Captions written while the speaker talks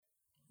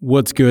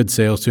What's good,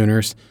 sales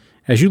tuners?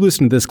 As you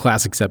listen to this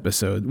classics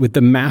episode with the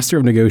master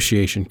of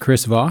negotiation,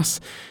 Chris Voss,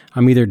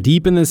 I'm either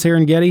deep in the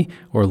Serengeti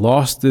or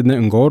lost in the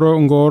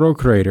Ngorongoro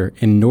crater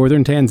in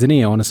northern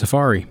Tanzania on a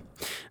safari.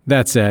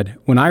 That said,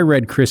 when I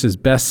read Chris's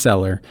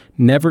bestseller,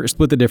 Never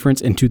Split the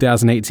Difference in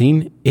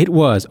 2018, it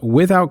was,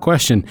 without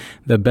question,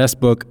 the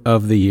best book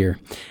of the year.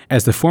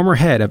 As the former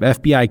head of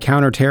FBI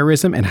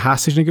counterterrorism and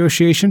hostage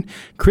negotiation,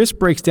 Chris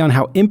breaks down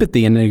how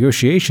empathy in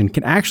negotiation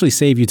can actually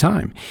save you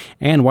time,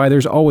 and why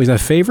there's always a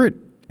favorite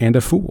and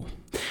a fool.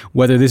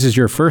 Whether this is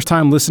your first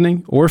time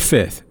listening or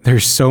fifth,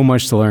 there's so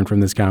much to learn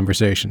from this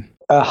conversation.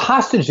 A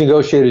hostage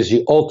negotiator is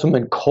the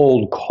ultimate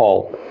cold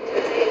caller.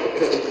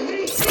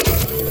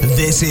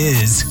 This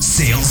is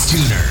Sales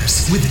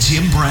Tuners with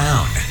Jim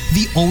Brown,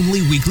 the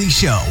only weekly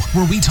show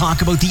where we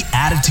talk about the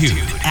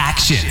attitude,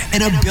 action,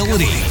 and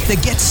ability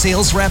that gets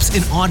sales reps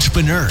and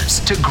entrepreneurs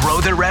to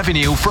grow their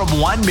revenue from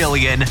 $1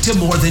 million to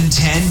more than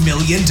 $10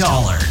 million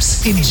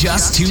in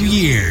just 2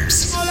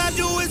 years. All I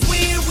do is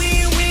win,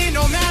 win, win,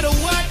 no matter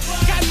what.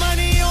 Got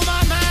money on my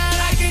mind,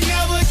 I can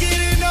never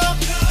get enough.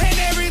 And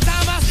every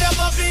time I step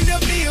up in the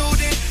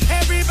building,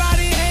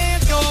 everybody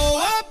hands go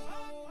up.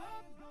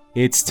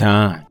 It's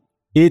time.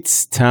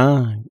 It's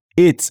time.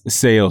 It's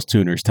Sales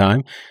Tuners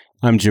time.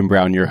 I'm Jim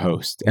Brown, your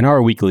host, and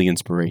our weekly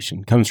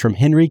inspiration comes from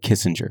Henry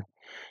Kissinger,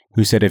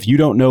 who said, if you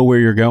don't know where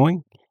you're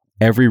going,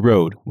 every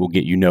road will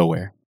get you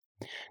nowhere.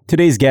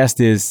 Today's guest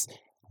is,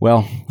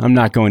 well, I'm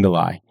not going to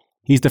lie.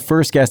 He's the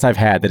first guest I've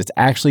had that has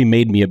actually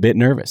made me a bit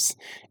nervous,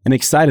 and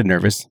excited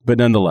nervous, but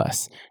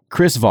nonetheless.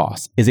 Chris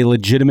Voss is a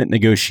legitimate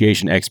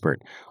negotiation expert,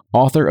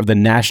 author of the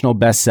national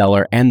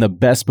bestseller and the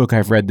best book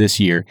I've read this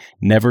year,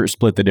 Never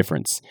Split the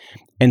Difference,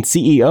 and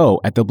CEO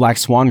at the Black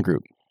Swan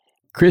Group.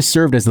 Chris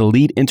served as the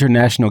lead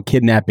international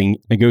kidnapping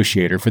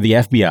negotiator for the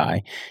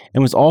FBI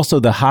and was also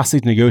the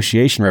hostage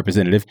negotiation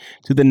representative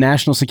to the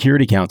National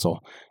Security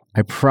Council.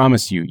 I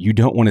promise you, you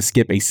don't want to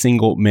skip a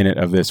single minute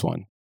of this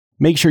one.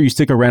 Make sure you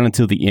stick around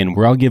until the end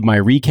where I'll give my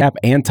recap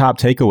and top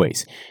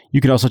takeaways.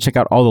 You can also check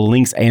out all the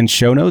links and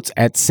show notes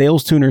at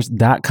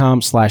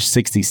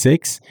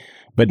salestuners.com/66.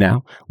 But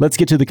now, let's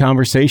get to the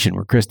conversation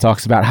where Chris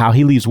talks about how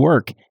he leaves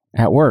work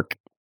at work.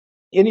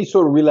 Any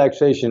sort of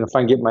relaxation, if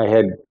I can get my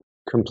head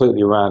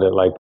completely around it,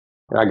 like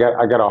I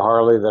got a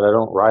Harley that I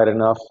don't ride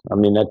enough. I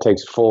mean, that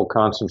takes full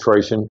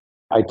concentration.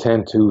 I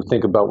tend to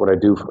think about what I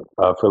do for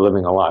a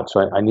living a lot.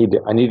 So I need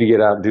to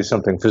get out and do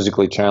something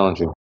physically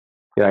challenging.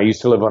 You know, I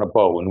used to live on a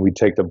boat and we'd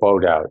take the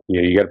boat out.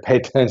 You got to pay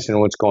attention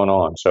to what's going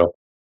on. So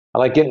I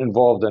like getting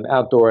involved in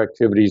outdoor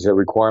activities that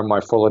require my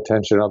full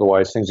attention.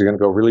 Otherwise, things are going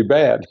to go really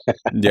bad.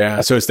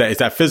 Yeah, so it's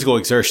that physical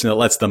exertion that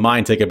lets the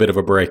mind take a bit of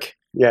a break.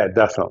 Yeah,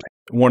 definitely.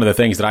 One of the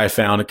things that I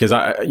found, because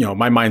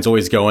my mind's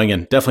always going,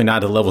 and definitely not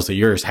to the levels that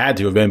yours had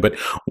to have been, but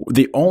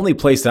the only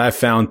place that I've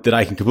found that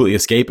I can completely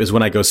escape is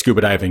when I go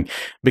scuba diving.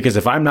 Because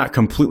if I'm not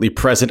completely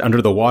present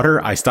under the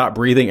water, I stop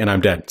breathing and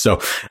I'm dead. So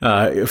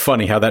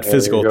funny how that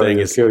physical thing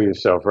is. Kill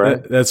yourself,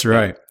 right? That's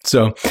right.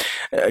 So,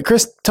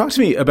 Chris, talk to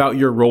me about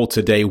your role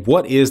today.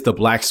 What is the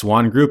Black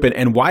Swan Group,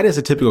 and why does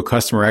a typical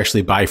customer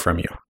actually buy from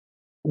you?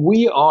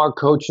 We are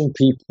coaching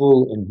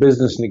people in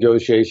business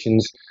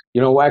negotiations.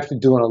 You know, we're actually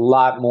doing a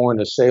lot more in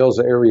the sales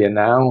area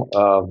now.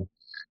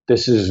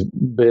 This has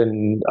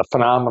been a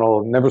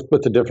phenomenal, Never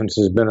Split the Difference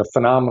has been a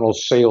phenomenal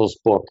sales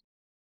book.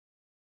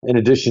 In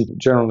addition to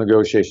general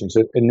negotiations,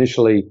 it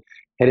initially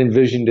had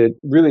envisioned it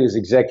really as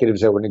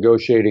executives that were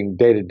negotiating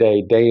day to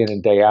day, day in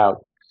and day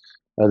out,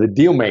 the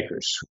deal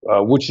makers,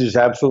 which is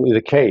absolutely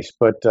the case.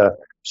 But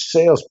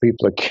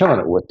salespeople are killing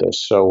it with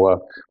this.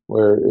 So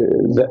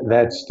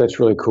that's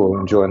really cool. I'm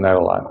enjoying that a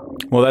lot.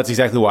 Well, that's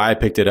exactly why I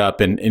picked it up.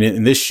 And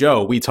in this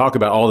show, we talk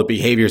about all the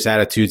behaviors,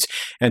 attitudes,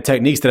 and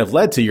techniques that have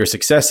led to your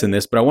success in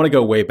this. But I want to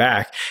go way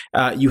back.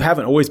 You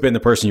haven't always been the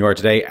person you are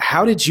today.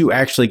 How did you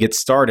actually get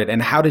started?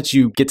 And how did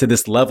you get to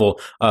this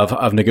level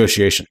of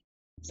negotiation?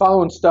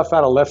 Following stuff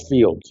out of left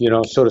field,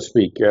 so to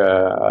speak.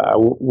 I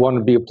wanted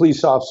to be a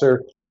police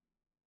officer.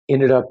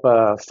 Ended up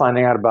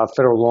finding out about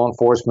federal law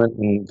enforcement,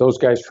 and those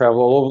guys travel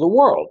all over the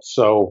world.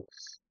 So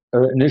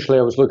initially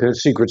I was looking at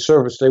Secret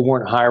Service. They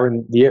weren't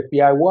hiring. The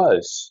FBI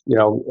was, a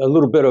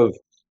little bit of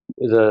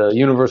the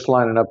universe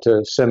lining up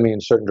to send me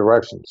in certain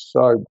directions.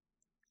 So I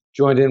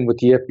joined in with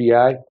the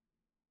FBI.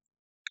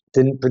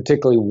 Didn't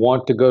particularly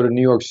want to go to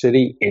New York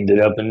City. Ended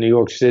up in New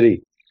York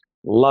City.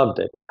 Loved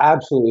it.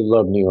 Absolutely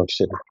loved New York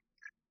City.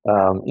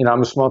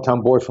 I'm a small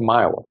town boy from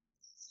Iowa.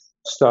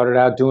 Started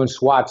out doing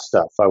SWAT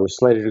stuff. I was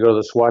slated to go to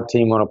the SWAT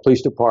team on a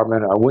police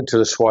department. I went to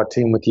the SWAT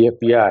team with the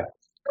FBI.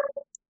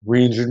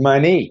 Re-injured my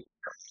knee.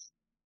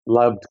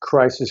 Loved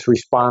crisis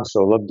response.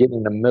 So loved getting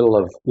in the middle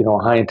of,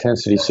 high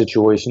intensity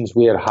situations.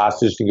 We had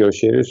hostage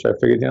negotiators. So I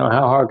figured, how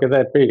hard could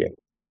that be?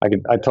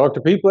 I talk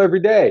to people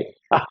every day.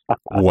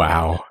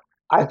 Wow.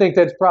 I think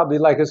that's probably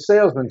like a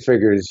salesman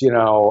figures.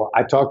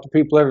 I talk to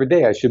people every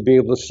day. I should be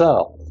able to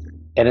sell.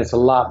 And it's a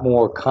lot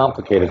more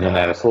complicated than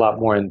that. It's a lot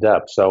more in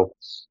depth. So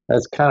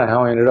that's kind of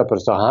how I ended up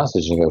as a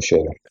hostage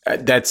negotiator.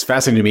 That's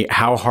fascinating to me.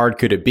 How hard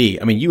could it be?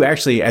 I mean, you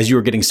actually, as you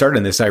were getting started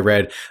in this, I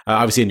read,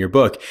 obviously in your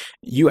book,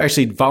 you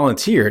actually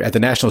volunteered at the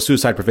National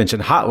Suicide Prevention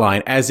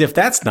Hotline, as if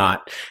that's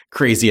not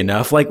crazy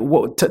enough. Like,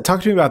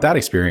 talk to me about that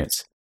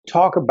experience.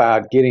 Talk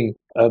about getting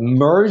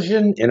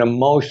immersion in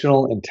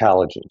emotional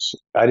intelligence.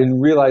 I didn't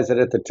realize that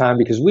at the time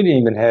because we didn't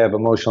even have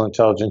emotional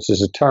intelligence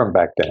as a term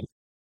back then.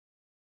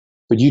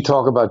 But you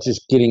talk about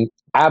just getting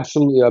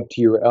absolutely up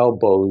to your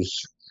elbows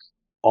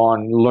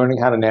on learning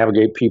how to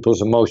navigate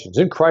people's emotions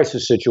in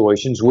crisis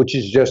situations, which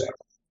is just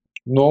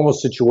normal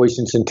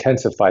situations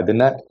intensified.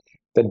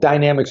 The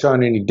dynamics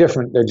aren't any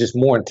different. They're just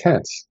more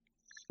intense.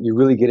 You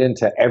really get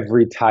into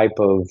every type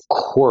of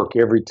quirk,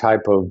 every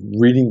type of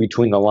reading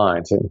between the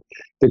lines. And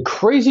the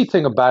crazy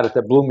thing about it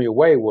that blew me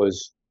away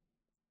was,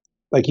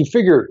 like, you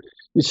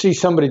see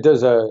somebody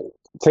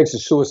takes a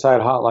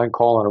suicide hotline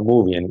call on a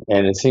movie,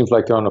 and it seems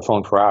like they're on the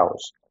phone for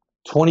hours.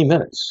 20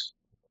 minutes.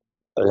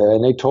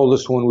 And they told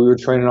us when we were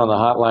training on the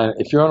hotline,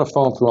 if you're on the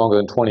phone for longer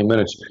than 20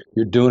 minutes,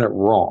 you're doing it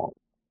wrong.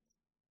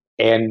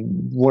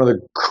 And one of the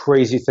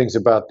crazy things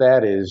about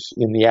that is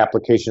in the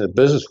application of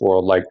the business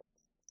world, like,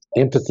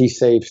 empathy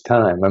saves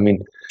time. I mean,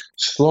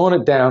 slowing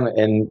it down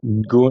and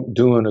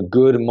doing a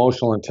good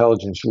emotional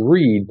intelligence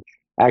read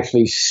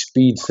actually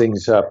speeds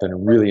things up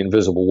in really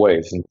invisible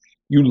ways. And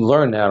you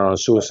learn that on a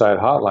suicide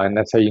hotline.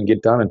 That's how you can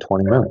get done in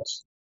 20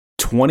 minutes.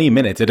 20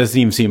 minutes. It doesn't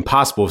even seem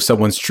possible if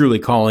someone's truly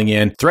calling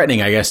in,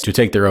 threatening, I guess, to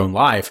take their own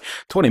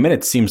life. 20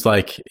 minutes seems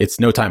like it's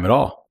no time at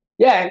all.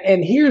 Yeah,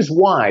 and here's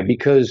why.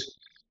 Because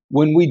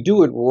when we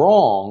do it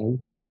wrong,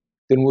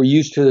 then we're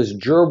used to this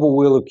gerbil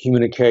wheel of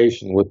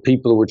communication with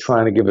people who we're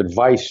trying to give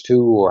advice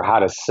to or how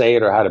to say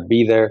it or how to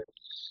be there.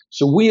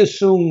 So we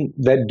assume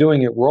that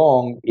doing it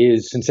wrong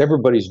is, since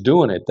everybody's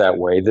doing it that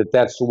way,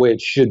 that's the way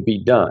it should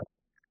be done.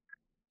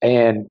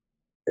 And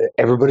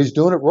everybody's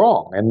doing it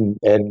wrong.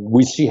 And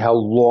we see how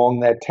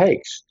long that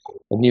takes.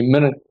 And the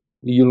minute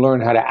you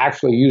learn how to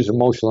actually use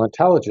emotional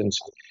intelligence,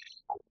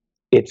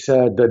 it's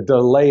the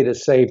delay to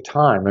save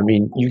time. I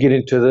mean, you get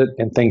into it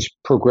and things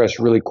progress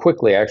really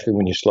quickly, actually,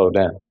 when you slow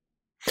down.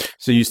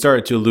 So you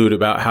started to allude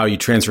about how you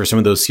transfer some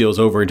of those skills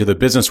over into the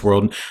business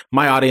world.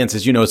 My audience,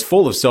 as you know, is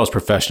full of sales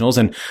professionals.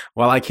 And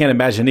while I can't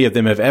imagine any of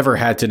them have ever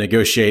had to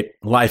negotiate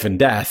life and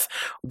death,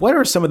 what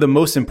are some of the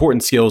most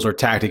important skills or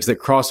tactics that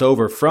cross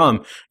over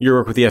from your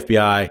work with the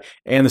FBI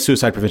and the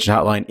Suicide Prevention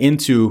Hotline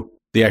into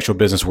the actual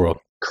business world?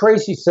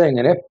 Crazy thing.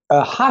 And if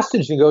a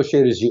hostage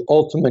negotiator is the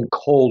ultimate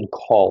cold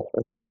caller.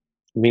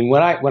 I mean,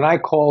 when I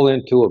call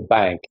into a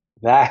bank,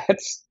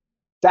 that's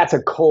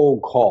a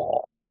cold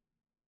call.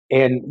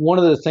 And one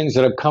of the things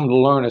that I've come to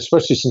learn,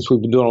 especially since we've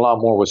been doing a lot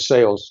more with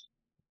sales,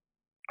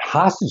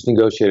 hostage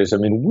negotiators, I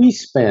mean, we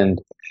spend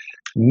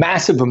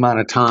massive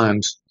amount of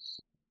times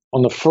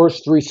on the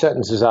first 3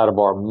 sentences out of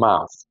our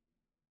mouth.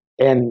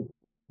 And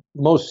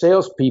most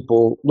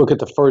salespeople look at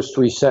the first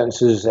 3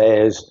 sentences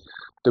as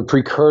the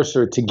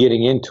precursor to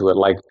getting into it.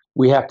 Like,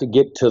 we have to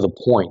get to the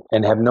point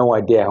and have no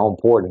idea how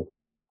important.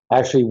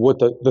 Actually, what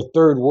the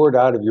third word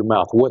out of your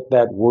mouth, what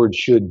that word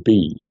should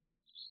be.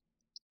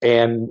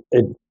 And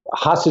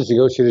hostage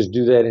negotiators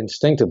do that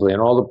instinctively,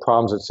 and all the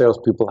problems that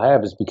salespeople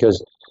have is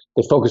because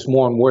they focus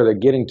more on where they're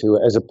getting to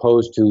as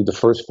opposed to the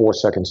first 4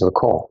 seconds of the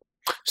call.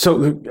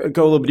 So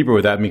go a little bit deeper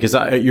with that, because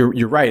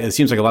you're right. It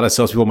seems like a lot of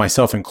salespeople,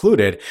 myself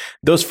included,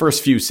 those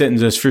first few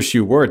sentences, first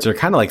few words are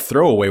kind of like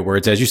throwaway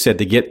words, as you said,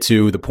 to get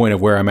to the point of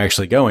where I'm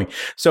actually going.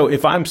 So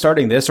if I'm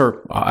starting this,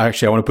 or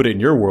actually I want to put it in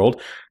your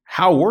world,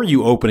 how were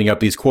you opening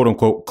up these quote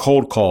unquote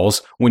cold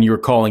calls when you were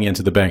calling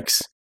into the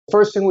banks?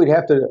 First thing we'd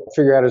have to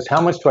figure out is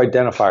how much to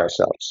identify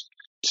ourselves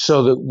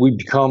so that we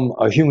become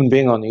a human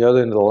being on the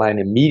other end of the line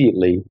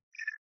immediately,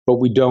 but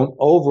we don't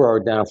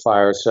over-identify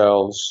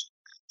ourselves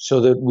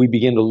so that we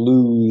begin to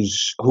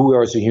lose who we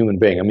are as a human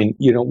being. I mean,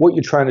 what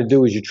you're trying to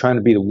do is you're trying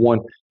to be the one,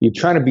 you're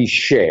trying to be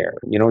Cher.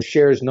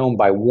 Cher is known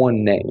by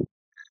one name.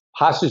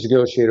 Hostage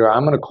negotiator,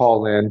 I'm going to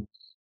call in and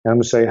I'm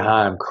going to say,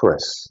 hi, I'm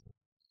Chris.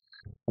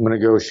 I'm a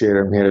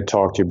negotiator. I'm here to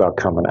talk to you about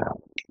coming out.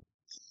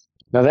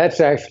 Now, that's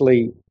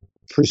actually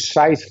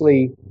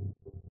precisely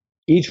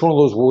each one of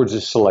those words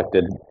is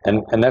selected,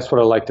 and that's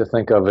what I like to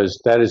think of as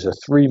that is a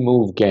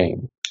 3-move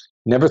game.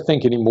 Never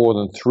think any more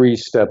than 3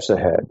 steps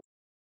ahead.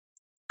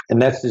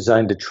 And that's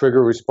designed to trigger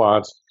a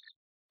response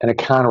and a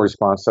counter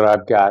response that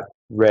I've got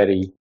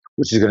ready,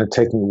 which is going to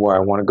take me where I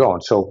want to go.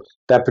 And so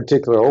that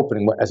particular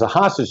opening, as a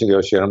hostage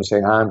negotiator, I'm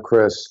saying, hi, I'm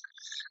Chris.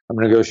 I'm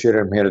a negotiator.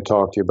 I'm here to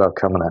talk to you about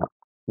coming out.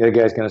 The other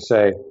guy's going to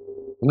say,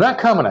 I'm not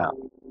coming out.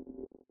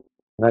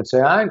 And I'd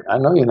say, I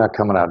know you're not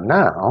coming out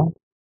now.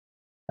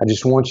 I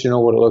just want you to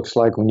know what it looks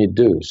like when you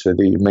do, so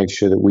that you make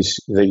sure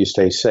that you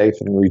stay safe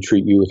and we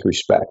treat you with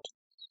respect.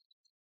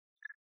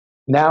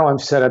 Now I'm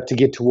set up to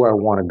get to where I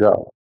want to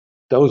go.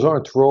 Those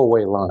aren't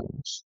throwaway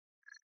lines.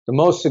 The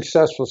most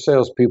successful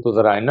salespeople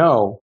that I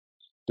know,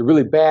 the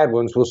really bad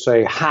ones, will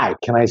say, hi,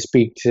 can I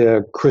speak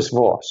to Chris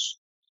Voss?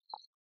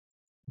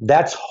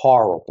 That's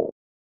horrible.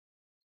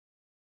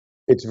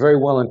 It's very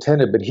well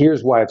intended, but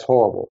here's why it's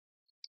horrible.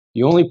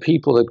 The only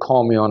people that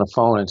call me on the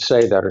phone and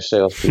say that are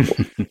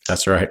salespeople.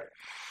 That's right.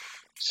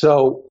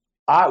 So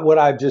what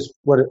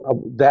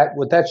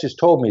that just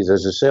told me is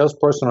there's a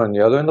salesperson on the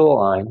other end of the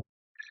line.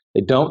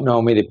 They don't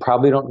know me. They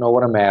probably don't know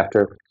what I'm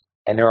after,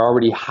 and they're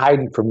already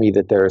hiding from me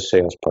that they're a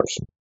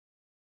salesperson.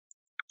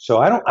 So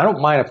I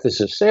don't mind if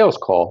this is a sales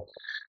call,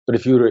 but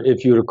if you were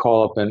to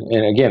call up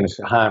and again,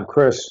 hi, I'm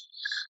Chris.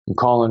 I'm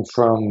calling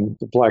from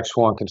the Black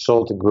Swan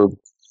Consulting Group.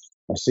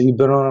 I see you've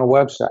been on our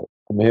website.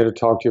 I'm here to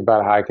talk to you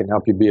about how I can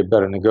help you be a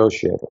better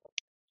negotiator.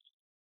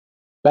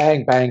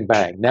 Bang, bang,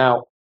 bang.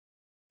 Now,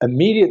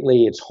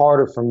 immediately, it's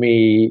harder for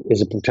me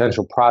as a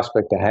potential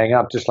prospect to hang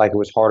up, just like it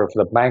was harder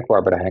for the bank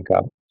robber to hang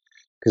up.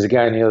 Because the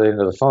guy on the other end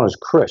of the phone is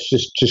Chris,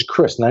 just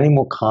Chris. Not any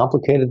more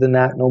complicated than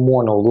that, no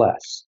more, no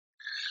less.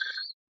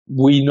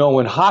 We know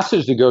in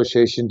hostage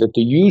negotiation that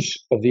the use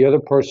of the other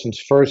person's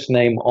first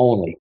name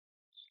only.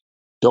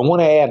 Don't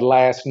want to add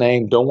last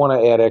name, don't want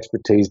to add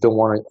expertise, don't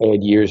want to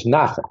add years,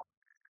 nothing.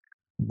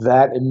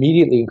 That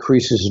immediately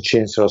increases the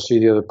chance that I'll see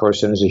the other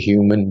person as a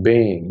human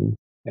being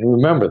and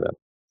remember them.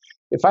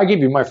 If I give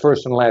you my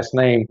first and last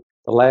name,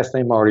 the last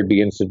name already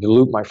begins to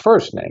dilute my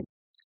first name,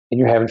 and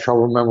you're having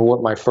trouble remembering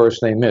what my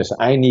first name is.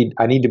 I need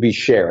to be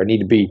Cher. I need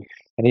to be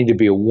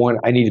Elon.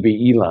 I need to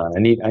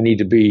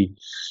be,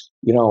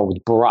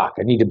 Barack.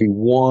 I need to be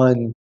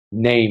one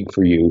name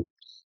for you.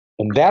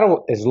 And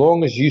that'll, as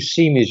long as you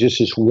see me as just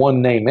this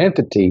one name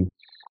entity,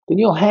 then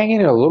you'll hang in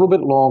there a little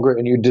bit longer,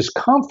 and your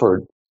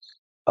discomfort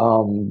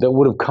that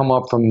would have come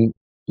up from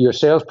your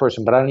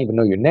salesperson, but I don't even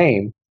know your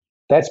name,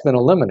 that's been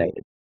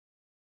eliminated.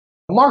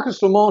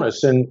 Marcus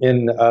Lemonis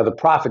in The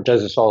Prophet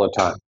does this all the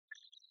time.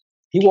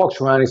 He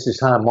walks around and he says,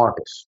 hi,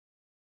 Marcus.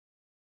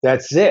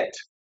 That's it.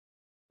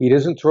 He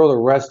doesn't throw the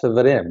rest of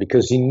it in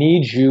because he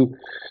needs you.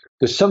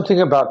 There's something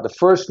about the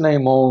first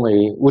name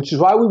only, which is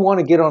why we want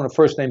to get on a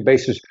first name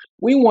basis.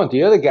 We want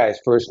the other guy's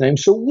first name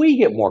so we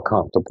get more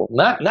comfortable,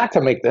 not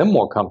to make them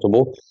more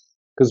comfortable,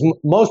 because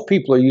most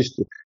people are used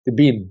to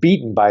being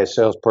beaten by a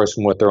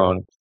salesperson with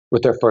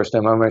their first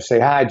name. I'm going to say,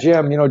 hi,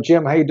 Jim.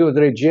 Jim, how you doing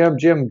today? Jim.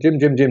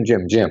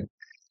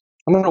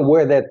 I'm going to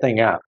wear that thing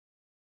out.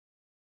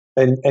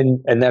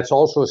 And that's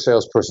also a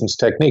salesperson's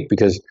technique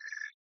because,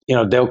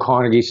 Dale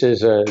Carnegie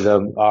says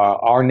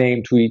our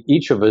name to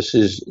each of us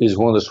is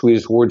one of the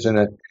sweetest words in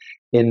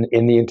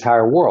the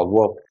entire world.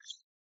 Well,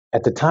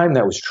 at the time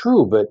that was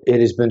true, but it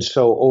has been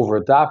so over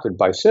adopted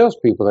by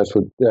salespeople.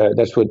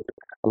 That's what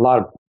a lot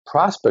of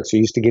prospects are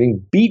used to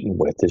getting beaten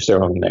with is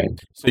their own name.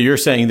 So you're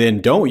saying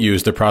then don't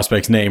use the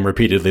prospect's name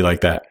repeatedly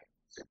like that?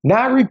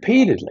 Not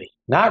repeatedly.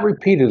 Not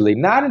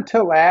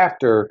until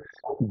after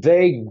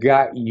they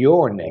got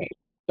your name.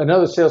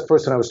 Another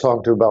salesperson I was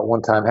talking to about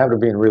one time happened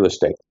to be in real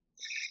estate.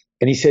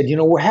 And he said,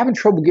 we're having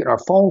trouble getting our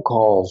phone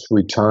calls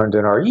returned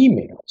and our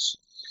emails.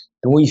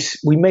 And we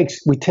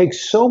take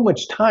so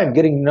much time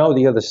getting to know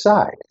the other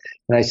side.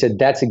 And I said,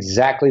 that's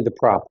exactly the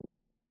problem.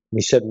 And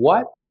he said,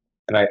 what?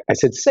 And I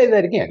said, say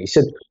that again. He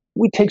said,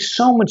 we take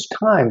so much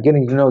time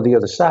getting to know the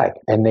other side,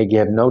 and they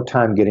have no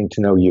time getting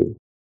to know you.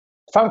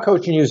 If I'm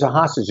coaching you as a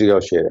hostage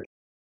negotiator,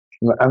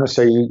 I'm going to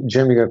say,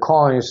 Jim, you're going to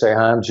call and you say,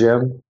 hi, I'm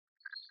Jim.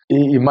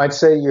 You might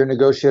say you're a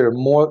negotiator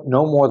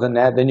no more than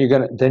that. Then you're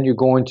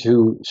going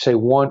to say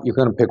you're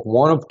going to pick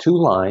one of two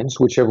lines,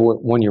 whichever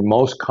one you're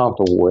most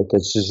comfortable with.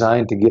 That's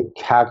designed to get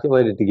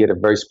calculated to get a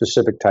very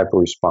specific type of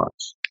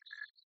response.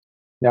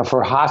 Now,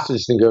 for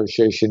hostage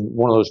negotiation,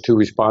 one of those two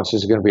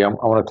responses is going to be, I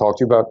want to talk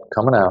to you about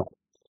coming out,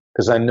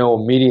 because I know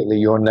immediately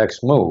your next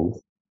move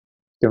is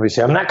going to be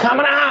say, I'm not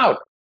coming out.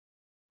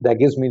 That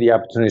gives me the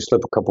opportunity to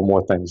slip a couple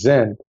more things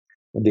in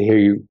and to hear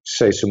you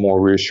say some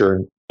more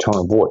reassuring tone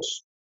of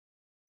voice.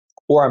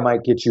 Or I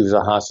might get you as a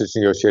hostage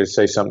negotiator to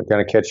say something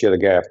going to catch the other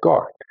guy off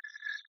guard.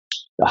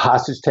 The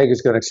hostage taker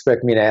is going to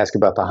expect me to ask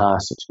about the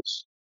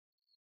hostages.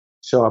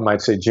 So I might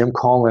say, Jim,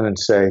 call in and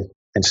say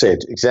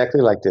it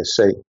exactly like this.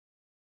 Say,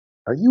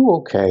 are you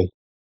okay?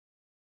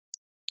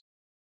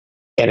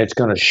 And it's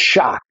going to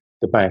shock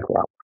the bank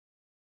robber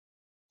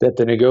that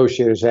the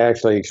negotiator is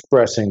actually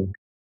expressing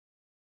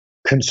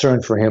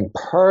concern for him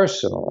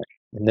personally.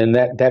 And then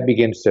that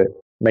begins to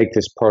make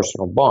this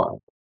personal bond.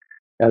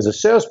 As a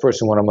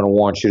salesperson, what I'm going to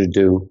want you to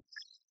do,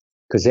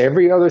 because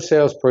every other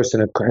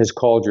salesperson that has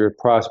called your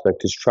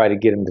prospect is try to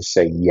get him to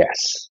say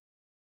yes.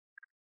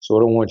 So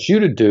what I want you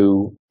to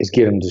do is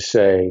get him to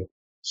say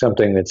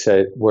something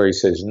where he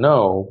says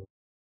no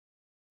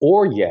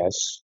or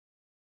yes,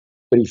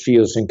 but he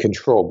feels in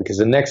control, because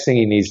the next thing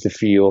he needs to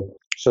feel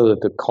so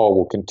that the call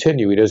will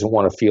continue, he doesn't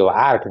want to feel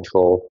out of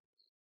control.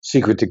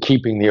 Secret to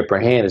keeping the upper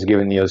hand is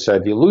giving the other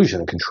side the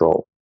illusion of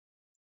control.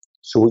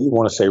 So what you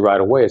want to say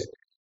right away is,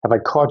 have I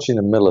caught you in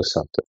the middle of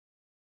something?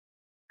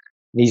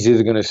 And he's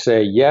either going to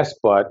say, yes,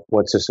 but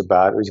what's this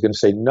about? Or he's going to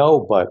say,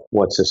 no, but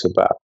what's this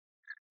about?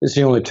 This is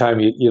the only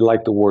time you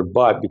like the word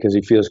but, because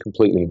he feels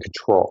completely in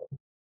control.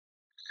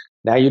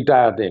 Now you're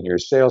dialed in. You're a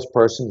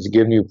salesperson. He's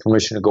giving you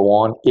permission to go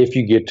on if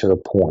you get to the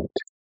point.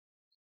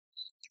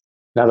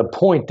 Now the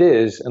point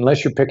is,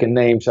 unless you're picking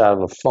names out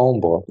of a phone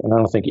book, and I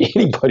don't think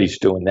anybody's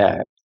doing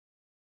that,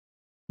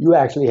 you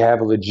actually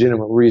have a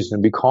legitimate reason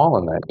to be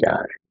calling that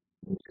guy.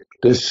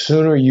 The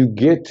sooner you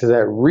get to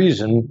that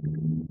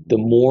reason, the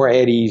more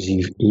at ease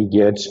he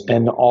gets.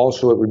 And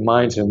also it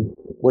reminds him,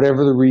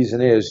 whatever the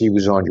reason is, he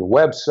was on your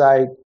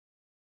website,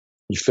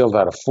 you filled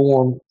out a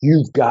form,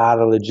 you've got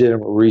a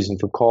legitimate reason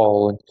for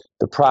calling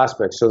the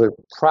prospect. So the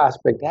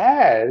prospect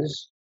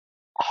has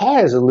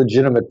a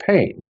legitimate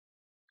pain,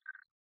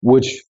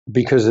 which,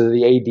 because of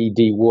the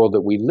ADD world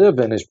that we live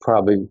in, has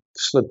probably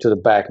slipped to the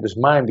back of his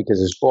mind because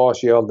his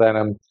boss yelled at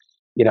him,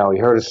 he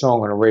heard a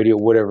song on the radio,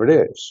 whatever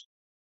it is.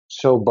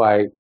 So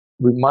by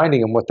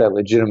reminding him what that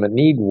legitimate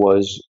need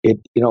was, it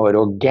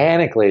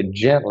organically and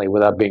gently,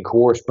 without being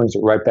coerced, brings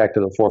it right back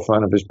to the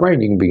forefront of his brain.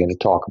 You can begin to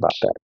talk about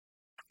that.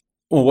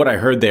 Well, what I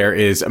heard there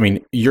is,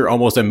 you're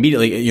almost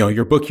immediately,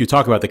 your book, you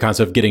talk about the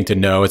concept of getting to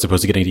know as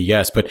opposed to getting to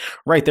yes, but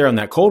right there on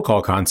that cold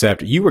call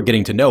concept, you were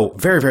getting to know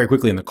very, very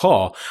quickly in the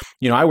call.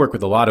 I work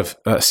with a lot of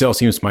sales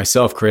teams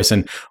myself, Chris,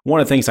 and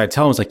one of the things I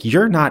tell them is like,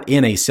 you're not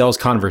in a sales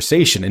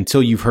conversation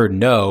until you've heard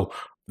no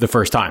the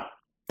first time.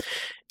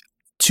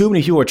 Too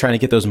many people are trying to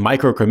get those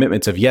micro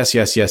commitments of yes,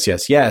 yes, yes,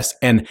 yes, yes,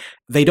 and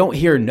they don't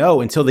hear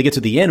no until they get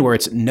to the end where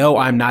it's no,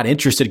 I'm not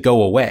interested,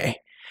 go away.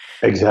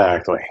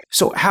 Exactly.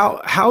 So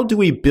how do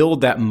we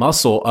build that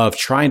muscle of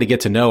trying to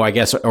get to know, I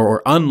guess,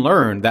 or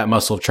unlearn that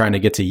muscle of trying to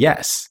get to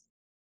yes?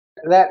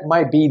 That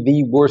might be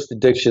the worst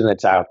addiction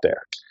that's out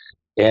there.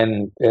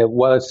 And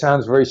while it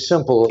sounds very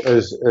simple,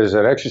 as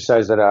an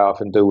exercise that I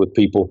often do with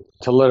people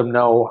to let them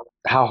know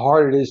how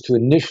hard it is to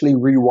initially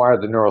rewire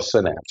the neural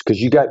synapse, because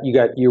you got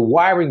your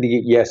wiring to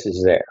get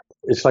yeses there.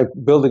 It's like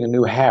building a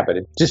new habit.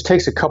 It just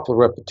takes a couple of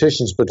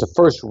repetitions, but the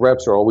first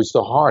reps are always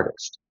the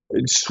hardest.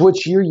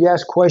 Switch your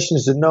yes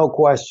questions to no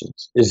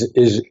questions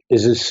is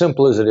as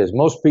simple as it is.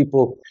 Most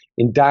people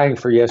in dying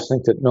for yes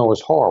think that no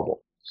is horrible.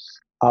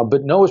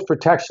 But no is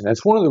protection.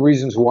 That's one of the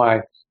reasons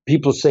why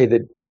people say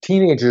that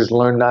teenagers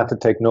learn not to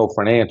take no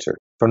for an answer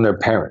from their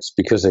parents,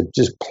 because they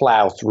just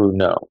plow through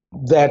no.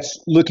 That's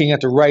looking at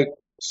the right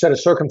set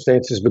of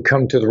circumstances but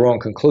come to the wrong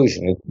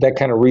conclusion. That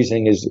kind of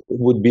reasoning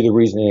would be the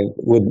reasoning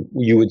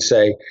you would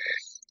say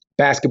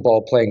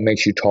basketball playing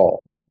makes you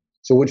tall.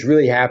 So what's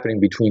really happening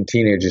between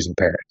teenagers and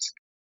parents?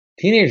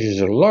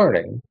 Teenagers are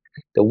learning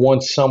that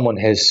once someone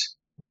has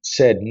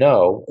said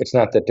no, it's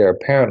not that they're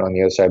a parent on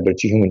the other side, but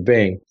it's a human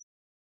being.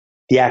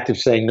 The act of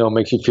saying no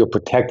makes you feel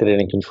protected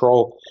and in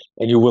control,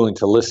 and you're willing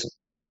to listen.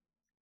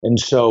 And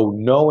so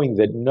knowing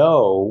that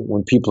no,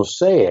 when people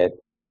say it,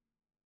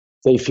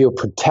 they feel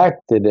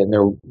protected and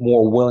they're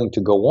more willing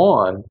to go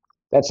on,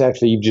 that's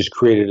actually, you've just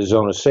created a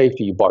zone of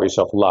safety. You bought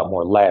yourself a lot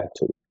more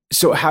latitude.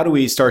 So how do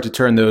we start to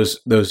turn those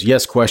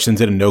yes questions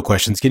into no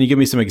questions? Can you give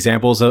me some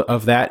examples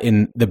of that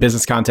in the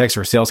business context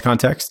or sales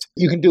context?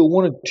 You can do it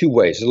one of two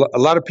ways. A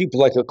lot of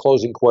people like a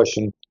closing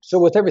question. So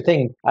with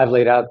everything I've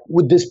laid out,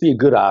 would this be a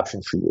good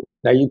option for you?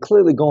 Now, you're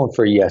clearly going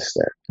for a yes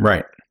there.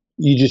 Right.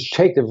 You just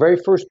take the very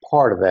first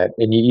part of that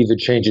and you either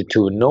change it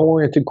to a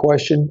no-oriented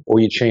question or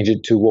you change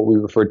it to what we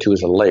refer to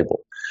as a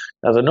label.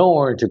 Now, the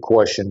no-oriented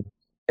question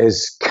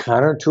is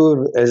counter to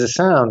it as it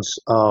sounds.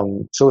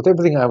 So with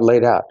everything I've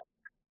laid out,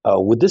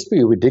 would this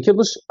be a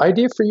ridiculous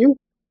idea for you?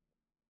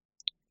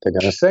 They're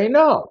going to say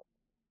no.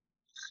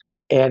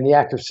 And the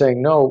act of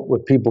saying no,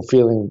 with people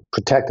feeling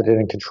protected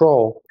and in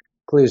control,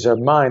 clears their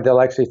mind.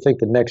 They'll actually think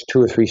the next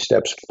 2 or 3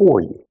 steps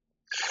for you.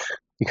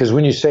 Because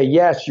when you say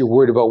yes, you're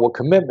worried about what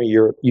commitment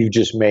you've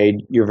just made.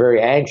 You're very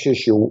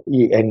anxious,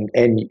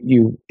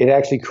 it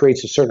actually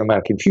creates a certain amount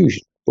of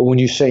confusion. But when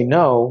you say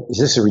no, is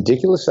this a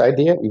ridiculous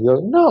idea? You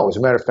go, no. As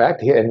a matter of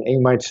fact, and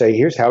you might say,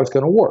 here's how it's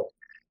going to work.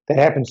 That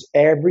happens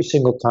every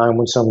single time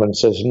when someone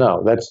says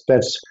no.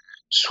 That's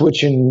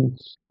switching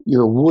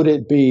your would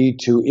it be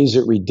to is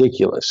it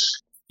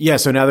ridiculous. Yeah,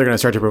 so now they're going to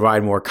start to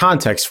provide more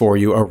context for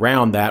you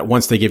around that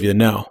once they give you the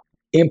no.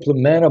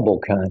 Implementable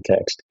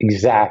context,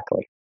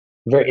 exactly.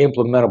 Very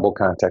implementable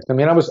context. I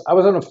mean, I was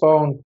on the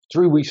phone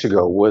 3 weeks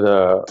ago with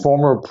a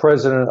former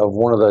president of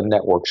one of the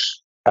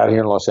networks out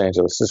here in Los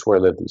Angeles. This is where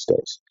I live these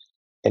days.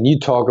 And you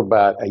talk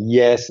about a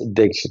yes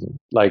addiction.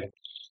 Like,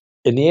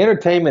 in the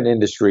entertainment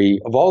industry,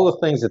 of all the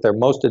things that they're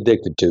most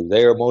addicted to,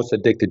 they are most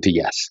addicted to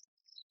yes.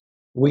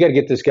 We got to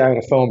get this guy on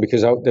the phone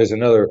because there's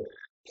another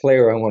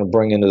player I want to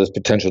bring into this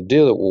potential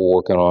deal that we're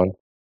working on.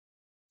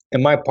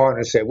 And my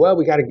partner said, well,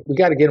 we got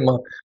to get him on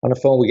the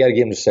phone. We got to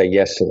get him to say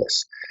yes to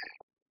this.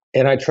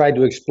 And I tried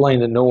to explain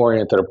the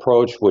no-oriented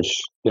approach,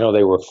 which,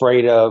 they were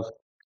afraid of.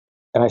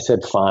 And I said,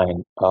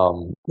 fine,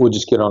 we'll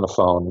just get on the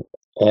phone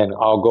and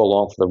I'll go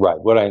along for the ride.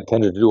 What I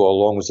intended to do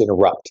all along was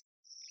interrupt.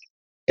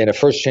 And the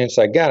first chance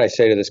I got, I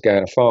say to this guy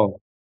on the phone,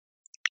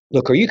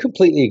 look, are you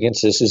completely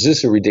against this? Is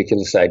this a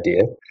ridiculous idea?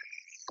 And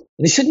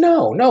he said,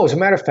 no. As a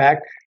matter of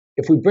fact,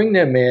 if we bring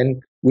them in,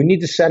 we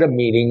need to set a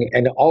meeting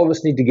and all of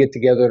us need to get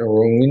together in a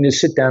room. We need to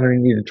sit down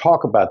and we need to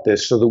talk about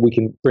this so that we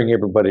can bring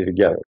everybody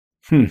together.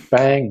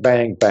 Bang,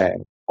 bang,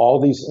 bang.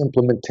 All these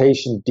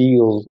implementation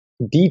details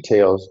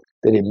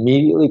that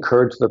immediately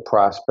occurred to the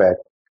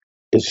prospect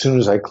as soon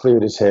as I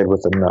cleared his head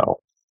with a no.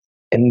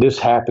 And this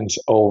happens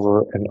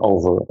over and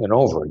over and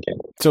over again.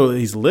 So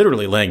he's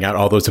literally laying out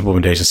all those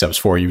implementation steps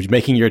for you,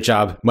 making your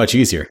job much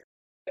easier.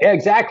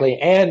 Exactly.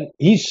 And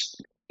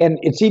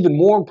it's even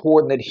more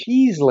important that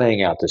he's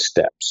laying out the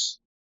steps,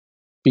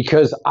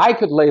 because I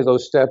could lay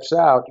those steps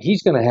out.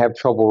 He's going to have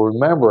trouble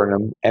remembering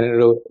them, and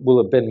it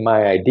will have been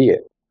my idea.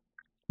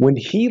 When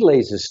he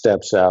lays his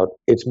steps out,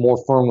 it's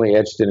more firmly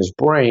etched in his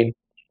brain,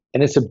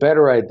 and it's a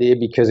better idea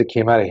because it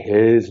came out of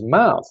his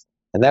mouth.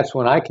 And that's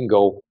when I can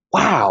go,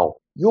 wow,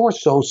 you're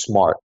so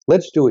smart.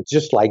 Let's do it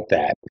just like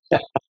that.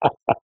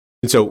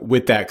 And so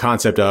with that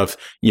concept of,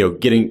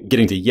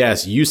 getting to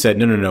yes, you said,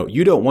 no,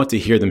 you don't want to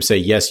hear them say,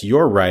 yes,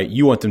 you're right.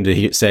 You want them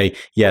to say,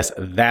 yes,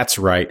 that's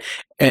right.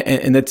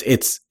 And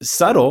it's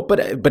subtle, but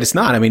it's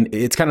not. I mean,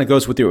 it kind of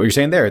goes with what you're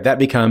saying there. That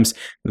becomes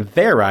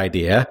their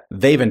idea.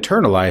 They've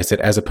internalized it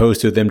as opposed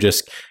to them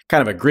just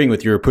kind of agreeing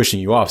with you or pushing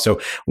you off. So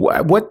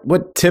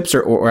what tips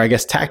or I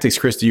guess tactics,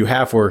 Chris, do you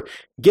have for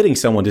getting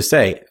someone to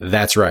say,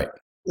 that's right?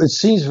 It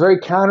seems very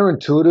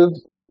counterintuitive.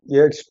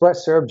 You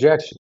express their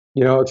objection.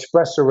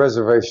 Express their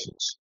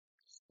reservations.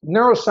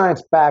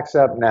 Neuroscience backs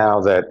up now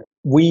that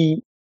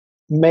we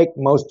make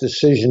most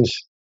decisions,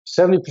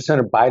 70%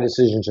 of buy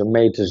decisions are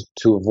made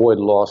to avoid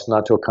loss,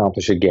 not to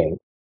accomplish a gain.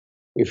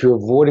 If you're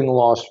avoiding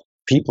loss,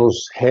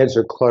 people's heads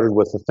are cluttered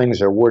with the things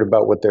they're worried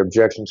about, what their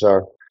objections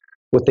are,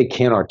 what they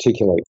can't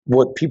articulate,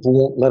 what people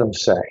won't let them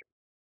say.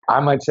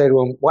 I might say to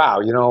them, wow,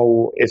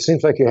 it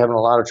seems like you're having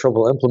a lot of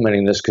trouble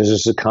implementing this because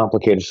this is a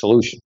complicated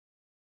solution.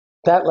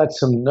 That lets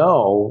them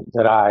know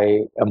that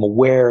I am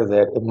aware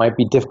that it might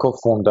be difficult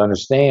for them to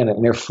understand it,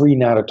 and they're free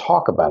now to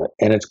talk about it,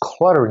 and it's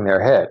cluttering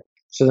their head.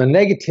 So the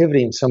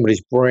negativity in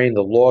somebody's brain,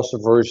 the loss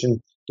aversion,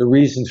 the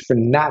reasons for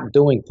not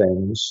doing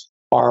things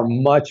are a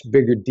much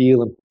bigger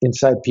deal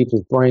inside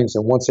people's brains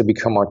than once they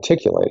become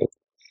articulated.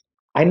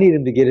 I need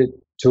them to get it,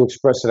 to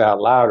express it out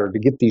loud, or to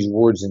get these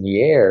words in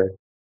the air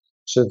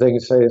so they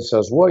can say to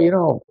themselves, well,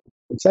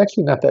 it's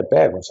actually not that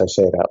bad once I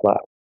say it out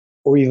loud.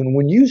 Or even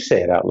when you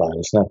say it out loud,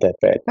 it's not that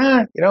bad.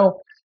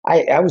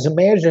 I was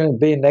imagining it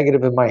being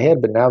negative in my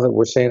head, but now that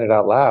we're saying it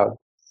out loud,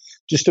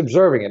 just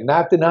observing it,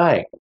 not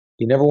denying it.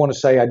 You never want to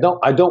say, I don't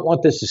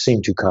want this to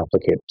seem too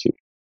complicated to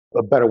you.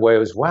 A better way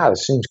is, wow,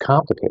 this seems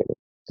complicated.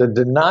 The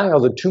denial,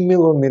 the 2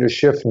 millimeter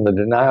shift from the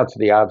denial to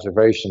the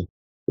observation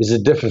is the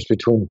difference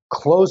between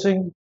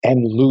closing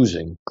and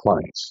losing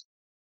clients.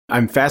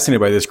 I'm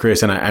fascinated by this,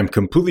 Chris, and I'm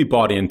completely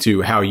bought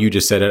into how you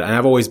just said it. And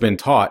I've always been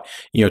taught,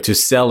 to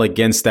sell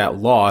against that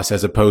loss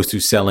as opposed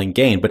to selling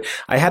gain. But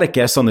I had a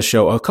guest on the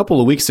show a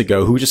couple of weeks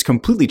ago who just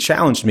completely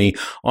challenged me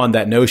on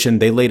that notion.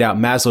 They laid out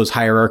Maslow's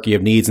hierarchy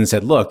of needs and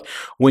said, look,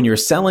 when you're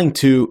selling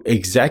to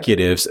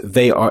executives,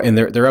 they're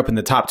up in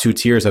the top 2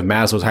 tiers of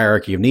Maslow's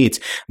hierarchy of needs.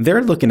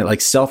 They're looking at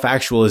like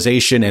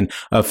self-actualization and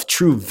of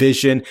true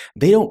vision.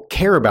 They don't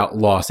care about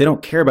loss. They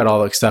don't care about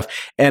all that stuff.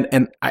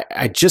 And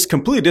I just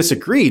completely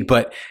disagreed,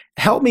 but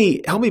help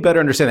me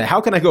better understand that.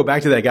 How can I go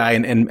back to that guy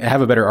and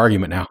have a better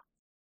argument now?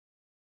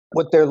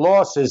 What their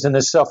loss is in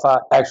the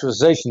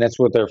self-actualization, that's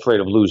what they're afraid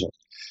of losing.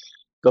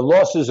 The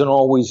loss isn't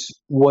always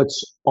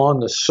what's on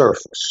the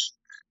surface.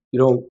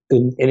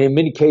 In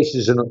many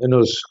cases, in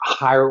those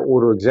higher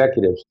order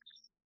executives,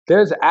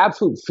 there's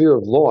absolute fear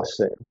of loss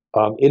there.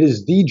 It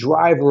is the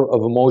driver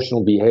of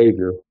emotional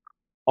behavior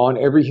on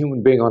every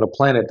human being on the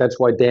planet. That's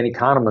why Danny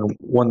Kahneman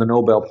won the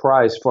Nobel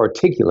Prize for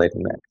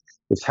articulating that.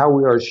 It's how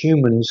we are as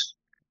humans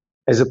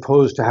as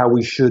opposed to how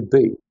we should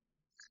be.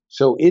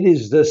 So it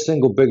is the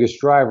single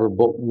biggest driver,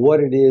 but what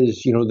it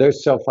is, their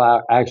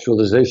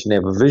self-actualization, they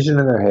have a vision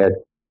in their head,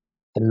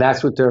 and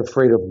that's what they're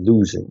afraid of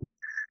losing.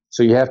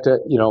 So you have to,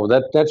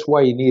 that's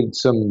why you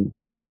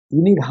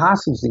need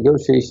hostage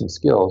negotiation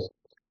skills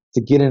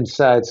to get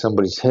inside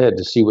somebody's head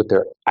to see what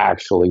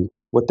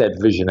that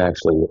vision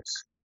actually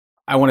is.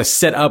 I want to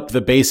set up the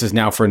basis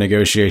now for a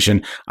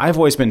negotiation. I've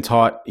always been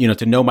taught,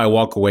 to know my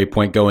walkaway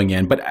point going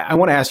in, but I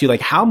want to ask you,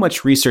 how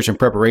much research and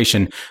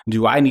preparation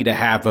do I need to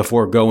have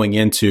before going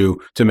into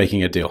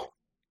making a deal?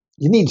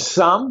 You need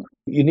some.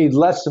 You need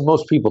less than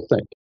most people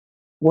think.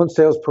 One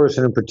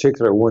salesperson in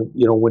particular, when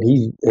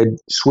he had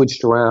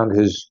switched around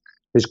his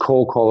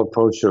cold call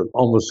approach to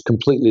almost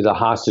completely the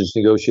hostage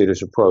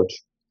negotiator's approach.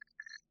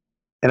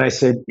 And I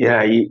said,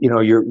 yeah,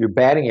 your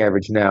batting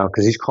average now,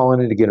 because he's calling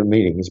in to get a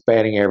meeting, his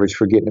batting average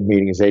for getting a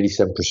meeting is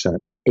 87%.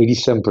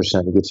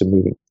 87% he gets a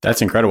meeting.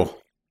 That's incredible.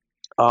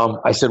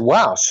 I said,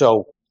 wow,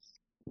 so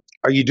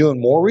are you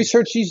doing more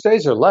research these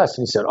days or less?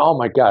 And he said, oh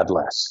my God,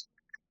 less.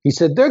 He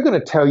said, they're going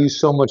to tell you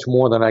so much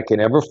more than I can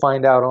ever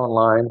find out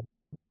online.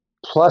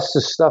 Plus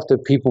the stuff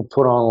that people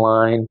put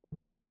online,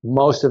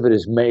 most of it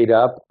is made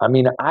up. I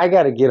mean, I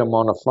got to get them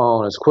on the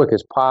phone as quick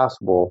as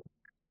possible,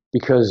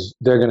 because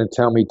they're going to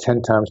tell me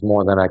 10 times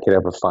more than I could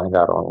ever find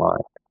out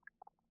online.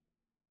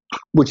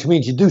 Which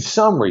means you do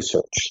some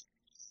research.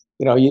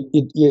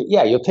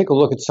 You'll take a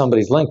look at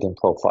somebody's LinkedIn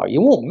profile.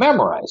 You won't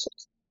memorize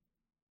it,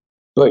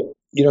 but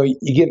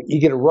you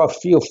get a rough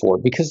feel for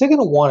it, because they're going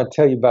to want to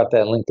tell you about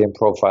that LinkedIn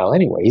profile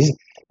anyway.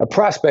 A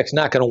prospect's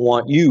not going to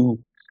want you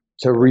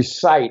to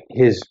recite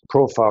his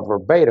profile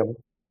verbatim.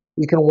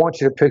 you can want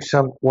you to pick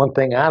one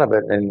thing out of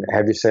it and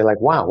have you say like,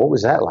 wow, what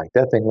was that like?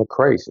 That thing looked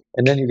crazy.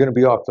 And then you're going to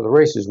be off to the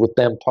races with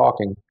them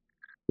talking,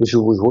 which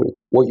was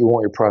what you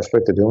want your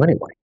prospect to do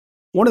anyway.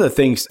 One of the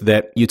things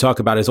that you talk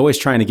about is always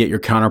trying to get your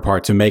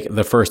counterpart to make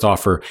the first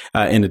offer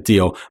in a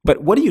deal.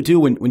 But what do you do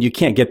when you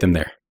can't get them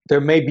there?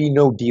 There may be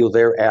no deal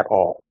there at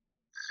all.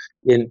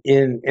 In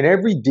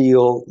every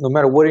deal, no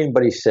matter what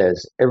anybody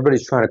says,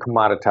 everybody's trying to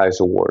commoditize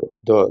the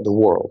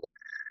world.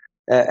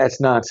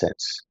 That's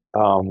nonsense.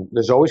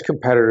 There's always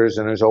competitors,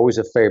 and there's always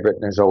a favorite,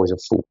 and there's always a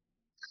fool.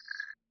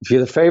 If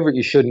you're the favorite,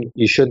 you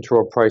shouldn't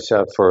throw a price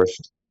out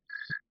first,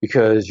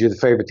 because you're the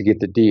favorite to get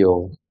the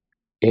deal,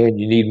 and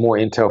you need more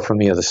intel from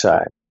the other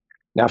side.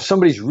 Now, if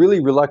somebody's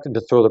really reluctant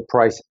to throw the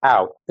price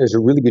out, there's a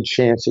really good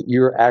chance that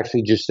you're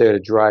actually just there to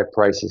drive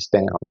prices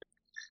down.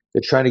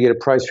 They're trying to get a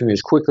price from you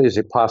as quickly as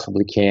they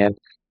possibly can,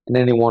 and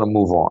then they want to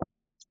move on.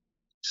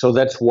 So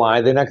that's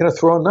why they're not going to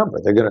throw a number.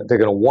 They're going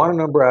to want a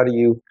number out of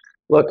you.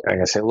 Look, I'm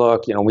going to say,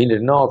 look, we need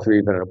to know if you're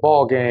even in a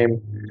ball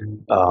game.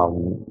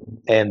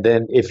 And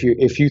then if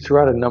you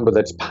throw out a number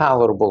that's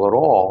palatable at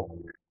all,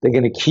 they're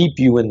going to keep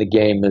you in the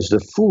game as the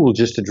fool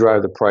just to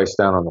drive the price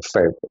down on the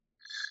favorite.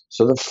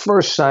 So the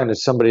first sign that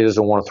somebody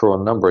doesn't want to throw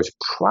a number is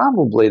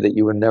probably that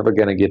you were never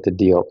going to get the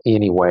deal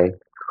anyway,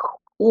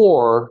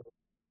 or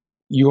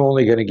you're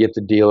only going to get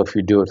the deal if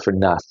you do it for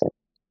nothing.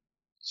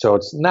 So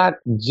it's not,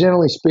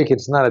 generally speaking,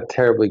 it's not a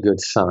terribly good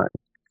sign.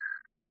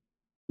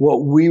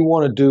 What we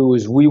want to do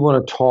is we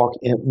want to talk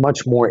much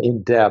more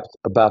in depth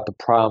about the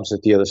problems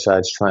that the other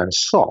side's trying to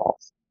solve.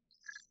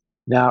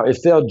 Now,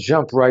 if they'll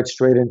jump right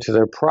straight into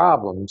their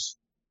problems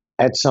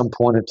at some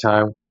point in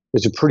time,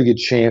 there's a pretty good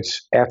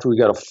chance after we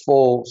got a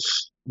full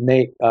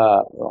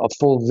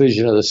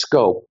vision of the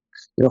scope,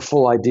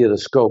 full idea of the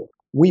scope,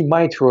 we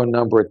might throw a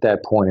number at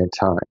that point in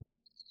time.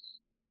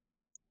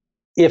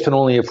 If and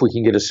only if we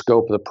can get a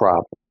scope of the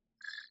problem.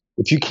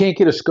 If you can't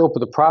get a scope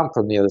of the problem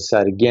from the other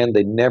side, again,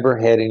 they never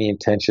had any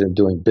intention of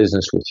doing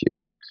business with you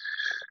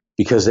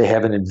because they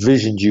haven't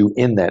envisioned you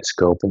in that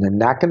scope, and they're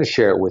not going to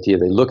share it with you.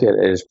 They look at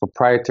it as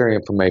proprietary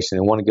information.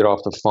 They want to get off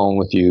the phone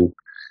with you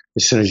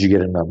as soon as you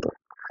get a number.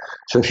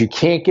 So if you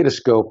can't get a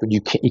scope and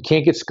you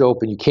can't get scope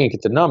and you can't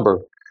get the number,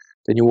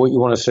 then what you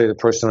want to say to the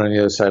person on the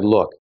other side,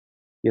 look,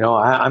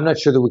 I'm not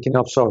sure that we can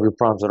help solve your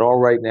problems at all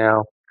right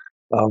now.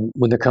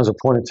 When there comes a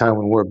point in time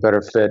when we're a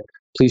better fit,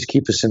 please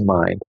keep us in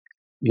mind.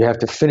 You have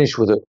to finish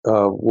with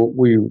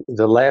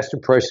the last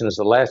impression is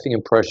the lasting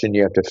impression.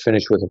 You have to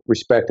finish with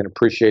respect and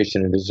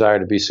appreciation and desire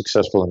to be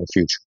successful in the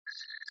future.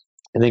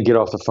 And then get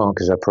off the phone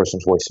because that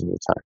person's wasting your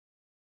time.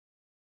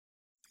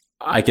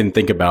 I can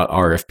think about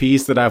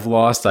RFPs that I've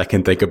lost. I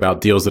can think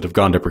about deals that have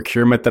gone to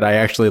procurement that I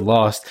actually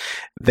lost.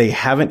 They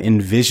haven't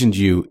envisioned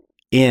you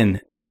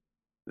in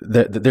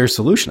their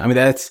solution. I mean,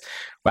 that's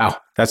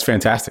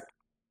fantastic.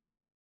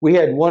 We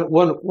had one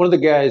of the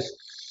guys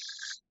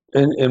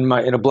in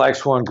a Black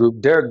Swan group,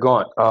 Derek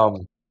Gaunt,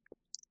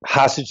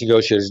 hostage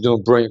negotiator, is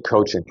doing brilliant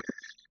coaching.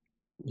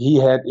 He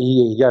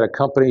got a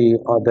company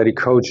that he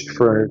coached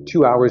for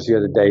 2 hours the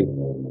other day.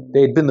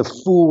 They had been the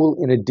fool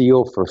in a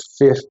deal for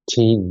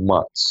 15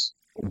 months.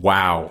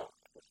 Wow.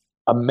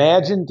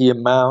 Imagine the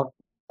amount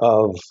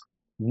of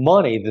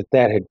money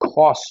that had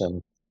cost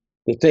them,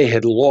 that they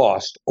had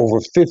lost over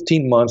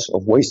 15 months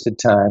of wasted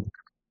time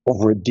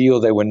over a deal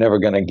they were never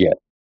going to get.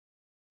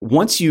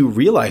 Once you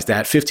realized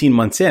that 15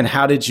 months in,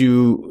 how did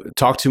you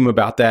talk to him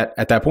about that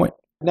at that point?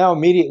 Now,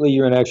 immediately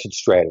you're in exit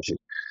strategy.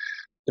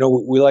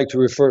 We like to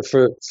refer,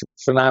 for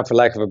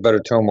lack of a better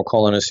term, we're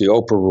calling this the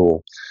Oprah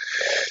rule.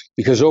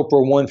 Because Oprah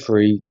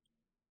Winfrey,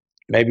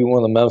 maybe one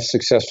of the most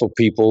successful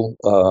people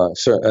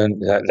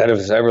that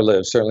has ever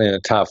lived, certainly in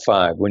the top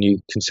 5, when you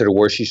consider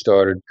where she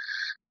started,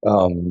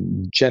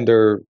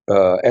 gender,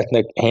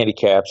 ethnic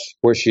handicaps,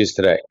 where she is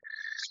today.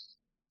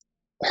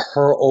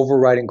 Her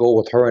overriding goal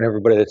with her and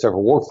everybody that's ever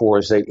worked for her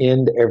is they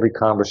end every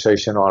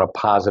conversation on a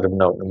positive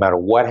note, no matter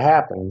what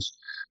happens,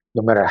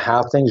 no matter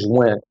how things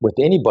went with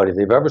anybody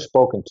they've ever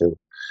spoken to.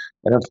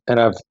 And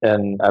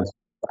I've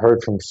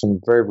heard from some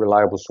very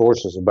reliable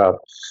sources about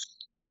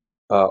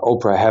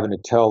Oprah having to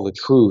tell the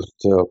truth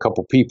to a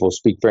couple people,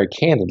 speak very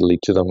candidly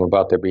to them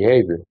about their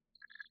behavior.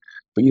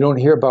 But you don't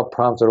hear about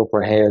problems that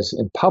Oprah has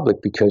in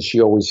public because she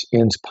always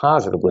ends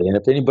positively. And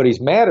if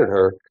anybody's mad at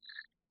her,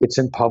 it's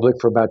in public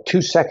for about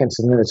 2 seconds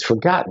and then it's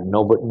forgotten.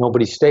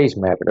 Nobody stays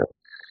mad at her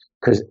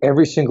because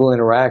every single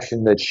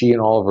interaction that she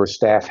and all of her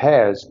staff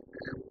has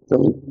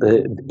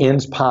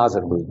ends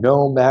positively,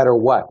 no matter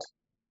what.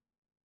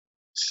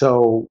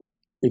 So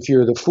if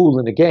you're the fool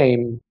in the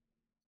game,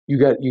 you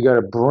got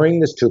to bring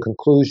this to a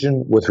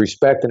conclusion with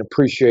respect and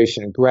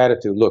appreciation and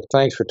gratitude. Look,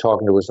 thanks for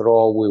talking to us at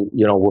all.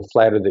 We're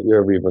flattered that you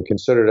ever even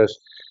considered us.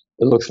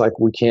 It looks like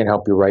we can't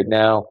help you right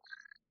now.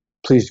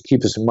 Please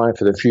keep us in mind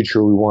for the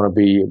future. We want to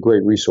be a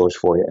great resource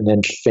for you. And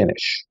then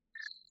finish.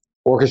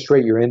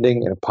 Orchestrate your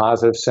ending in a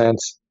positive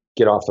sense.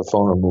 Get off the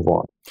phone and move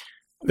on.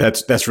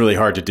 That's really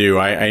hard to do.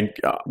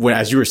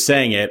 As you were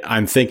saying it,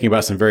 I'm thinking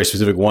about some very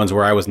specific ones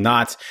where I was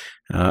not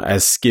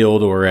as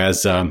skilled or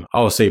as,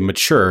 I'll say,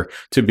 mature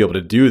to be able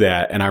to do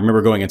that. And I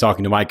remember going and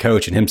talking to my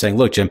coach and him saying,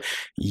 look, Jim,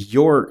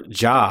 your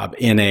job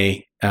in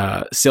a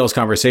sales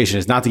conversation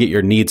is not to get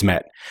your needs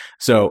met.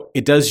 So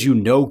it does you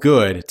no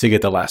good to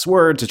get the last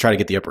word, to try to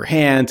get the upper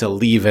hand, to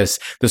leave as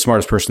the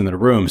smartest person in the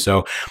room.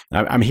 So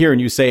I'm hearing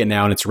you say it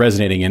now, and it's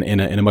resonating in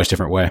a much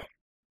different way.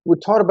 We're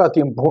taught about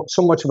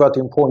so much about the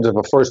importance of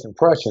a first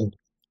impression.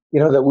 You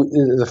know, that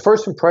the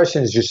first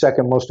impression is your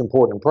second most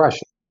important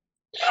impression.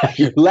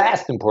 Your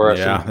last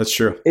impression, yeah, that's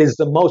true, is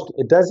the most.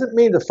 It doesn't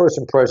mean the first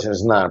impression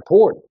is not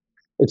important.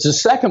 It's the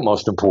second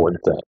most important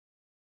thing.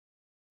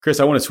 Chris,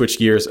 I want to switch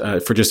gears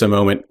for just a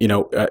moment. You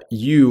know,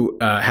 you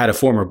had a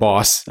former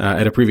boss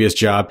at a previous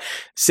job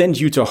send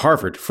you to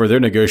Harvard for their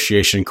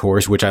negotiation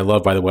course, which I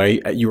love, by the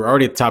way. You were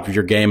already at the top of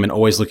your game and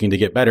always looking to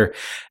get better.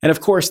 And of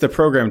course, the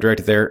program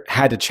director there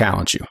had to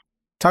challenge you.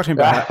 Talk to me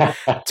about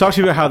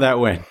how that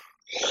went.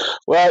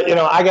 Well, you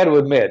know, I got to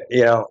admit,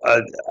 you know,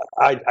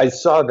 I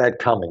saw that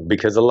coming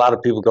because a lot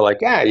of people go like,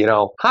 yeah, you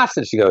know,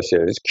 hostage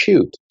negotiator is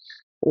cute.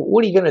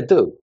 What are you going to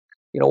do?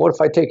 You know, what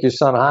if I take your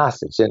son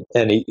hostage?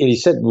 And he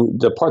said,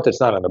 the part that's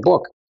not in the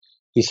book,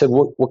 he said,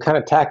 what kind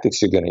of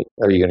tactics are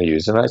you going to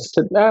use? And I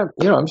said,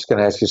 you know, I'm just going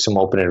to ask you some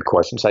open-ended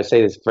questions. I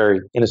say this very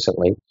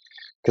innocently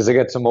because I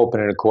got some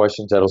open-ended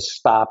questions that'll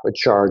stop a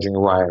charging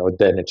rhino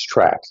dead in its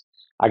tracks.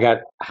 I got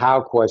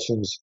how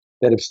questions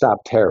that have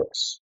stopped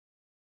terrorists.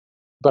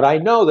 But I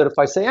know that if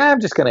I say, I'm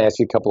just going to ask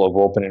you a couple of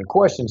open-ended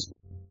questions,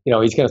 you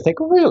know, he's going to think,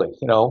 really,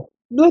 you know,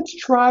 let's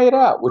try it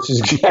out, which is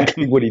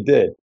exactly what he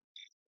did.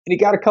 And he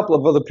got a couple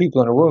of other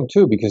people in the room,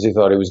 too, because he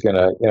thought he was going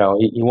to, you know,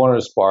 he wanted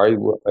to spar,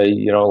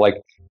 you know, like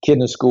kid in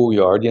the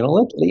schoolyard, you know,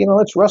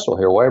 let's wrestle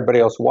here while everybody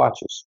else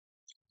watches.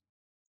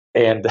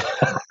 And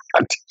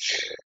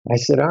I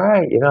said, all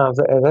right, you know,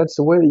 if that's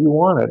the way that you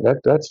want it,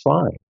 that's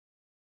fine.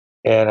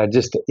 And I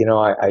just, you know,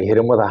 I hit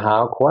him with a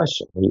how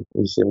question.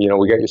 He said, you know,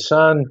 we got your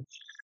son,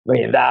 $1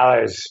 million,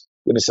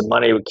 give me some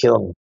money, we'll kill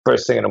him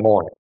first thing in the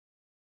morning.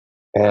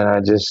 And I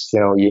just, you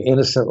know, you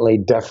innocently,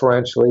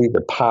 deferentially,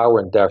 the power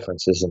in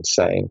deference is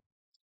insane.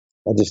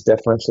 I just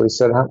deferentially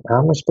said, how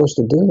am I supposed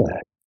to do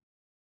that?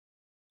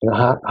 You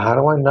know, how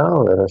do I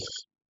know that if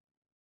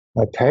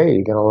I pay,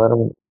 you're going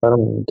to let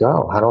him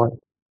go? How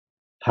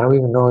do I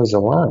even know he's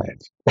alive?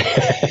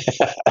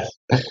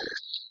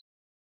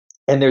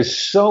 And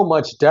there's so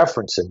much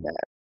deference in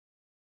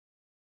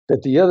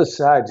that the other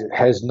side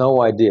has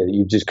no idea.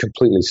 You just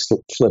completely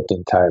flipped the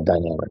entire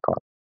dynamic on.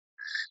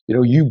 You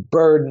know, you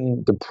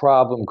burden the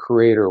problem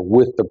creator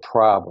with the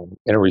problem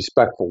in a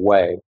respectful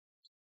way,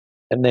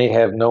 and they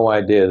have no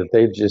idea that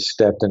they've just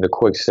stepped into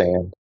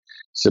quicksand.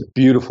 It's a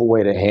beautiful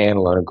way to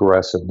handle an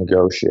aggressive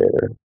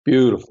negotiator.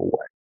 Beautiful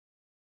way.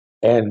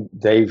 And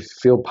they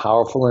feel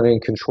powerful and in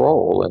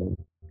control. And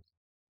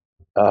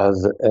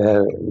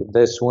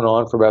this went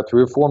on for about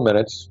 3 or 4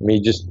 minutes,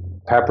 me just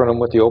peppering him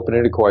with the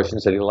open-ended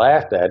questions that he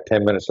laughed at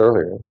 10 minutes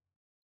earlier.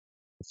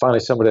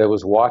 Finally, somebody that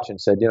was watching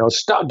said, you know,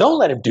 stop, don't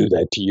let him do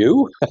that to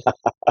you.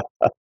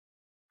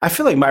 I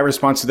feel like my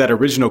response to that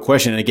original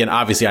question, and again,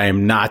 obviously I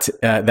am not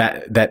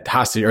that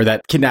hostage or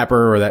that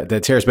kidnapper or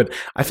that terrorist, but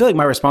I feel like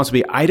my response would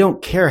be, I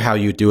don't care how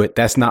you do it.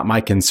 That's not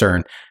my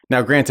concern.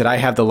 Now, granted, I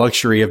have the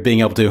luxury of being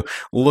able to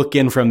look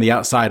in from the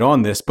outside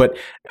on this, but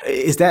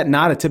is that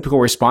not a typical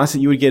response that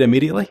you would get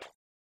immediately?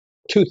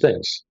 2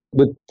 things.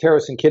 With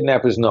terrorists and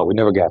kidnappers, no, we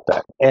never got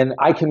that. And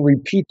I can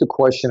repeat the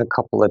question a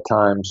couple of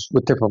times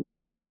with different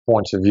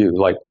points of view,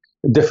 like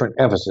different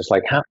emphasis,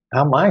 like how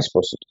am I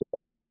supposed to do it?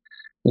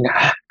 You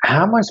know,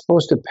 how am I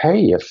supposed to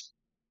pay if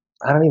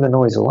I don't even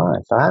know he's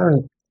alive? I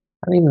don't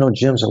even know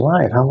Jim's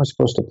alive. How am I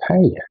supposed to pay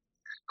you?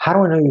 How do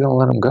I know you're going to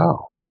let him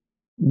go?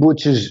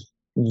 Which is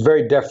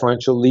very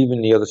deferential,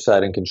 leaving the other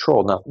side in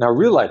control. Now,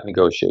 real life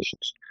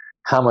negotiations,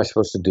 how am I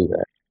supposed to do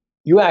that?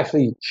 You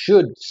actually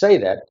should say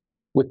that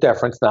with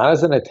deference, not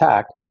as an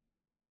attack,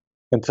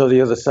 until the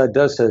other side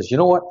says, you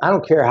know what? I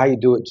don't care how you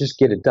do it. Just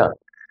get it done.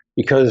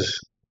 Because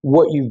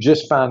what you've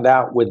just found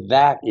out with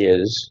that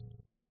is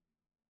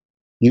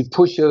you've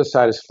pushed the other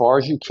side as far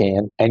as you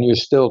can, and you're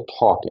still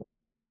talking.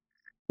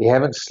 They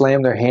haven't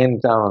slammed their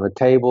hand down on the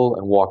table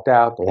and walked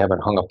out. They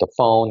haven't hung up the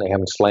phone. They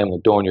haven't slammed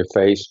the door in your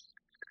face.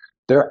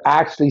 They're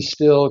actually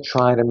still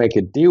trying to make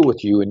a deal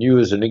with you, and you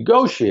as a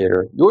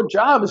negotiator, your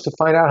job is to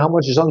find out how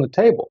much is on the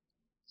table.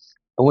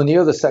 And when the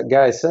other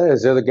guy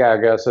says,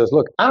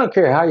 look, I don't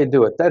care how you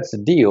do it. That's the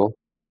deal.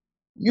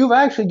 You've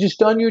actually just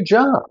done your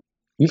job.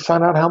 You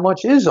find out how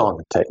much is on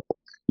the table.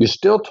 You're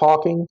still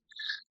talking.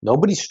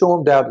 Nobody's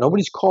stormed out.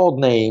 Nobody's called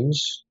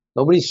names.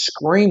 Nobody's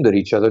screamed at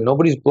each other.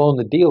 Nobody's blown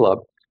the deal up.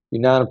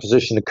 You're now in a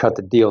position to cut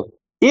the deal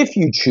if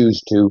you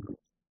choose to,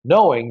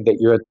 knowing that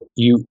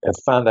you have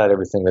found out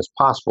everything that's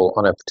possible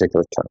on a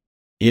particular time.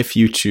 If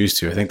you choose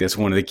to. I think that's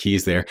one of the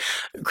keys there.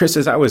 Chris,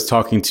 as I was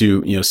talking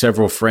to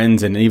several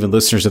friends and even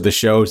listeners of the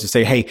show to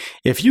say, hey,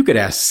 if you could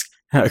ask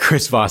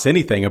Chris Voss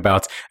anything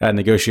about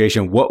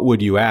negotiation, what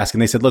would you ask?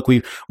 And they said, look,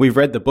 we've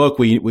read the book.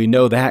 We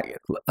know that.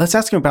 Let's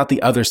ask him about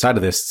the other side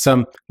of this,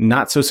 some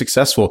not so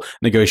successful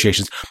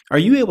negotiations. Are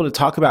you able to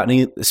talk about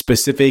any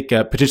specific,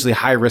 potentially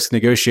high risk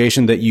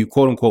negotiation that you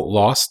quote unquote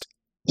lost?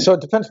 So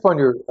it depends upon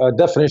your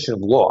definition of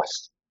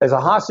lost. As a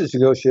hostage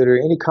negotiator,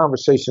 any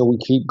conversation we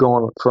keep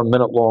going for a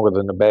minute longer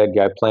than the bad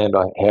guy planned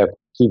on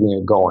keeping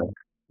it going,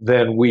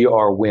 then we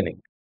are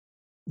winning.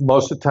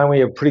 Most of the time, we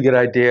have a pretty good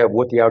idea of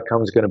what the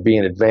outcome is going to be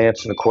in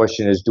advance. And the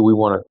question is, do we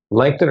want to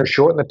lengthen or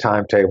shorten the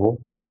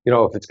timetable? You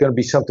know, if it's going to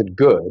be something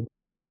good,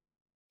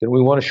 then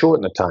we want to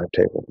shorten the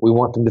timetable. We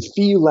want them to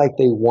feel like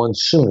they won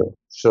sooner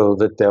so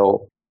that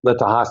they'll let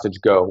the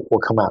hostage go or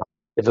come out.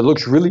 If it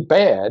looks really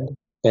bad,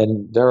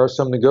 and there are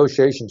some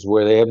negotiations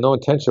where they have no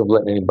intention of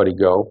letting anybody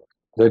go,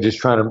 they're just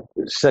trying to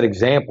set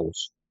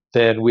examples,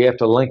 then we have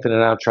to lengthen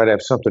it out, try to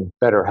have something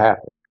better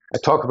happen. I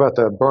talk about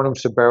the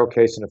Burnham-Sabero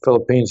case in the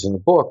Philippines in the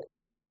book.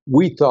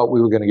 We thought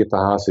we were going to get the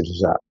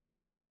hostages out.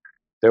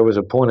 There was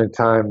a point in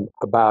time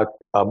about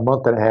a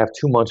month and a half,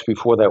 2 months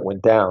before that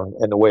went down,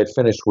 and the way it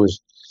finished was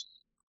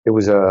it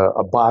was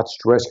a botched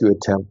rescue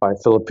attempt by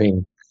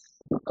Philippine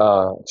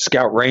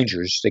scout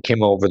rangers. They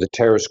came over the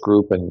terrorist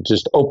group and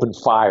just opened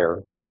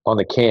fire on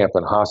the camp,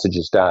 and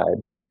hostages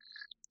died.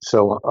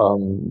 So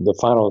the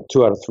final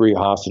 2 out of 3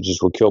 hostages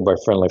were killed by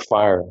friendly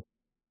fire.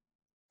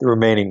 The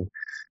remaining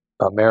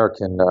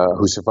American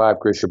who survived,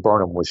 Gracia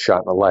Burnham, was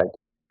shot in the leg.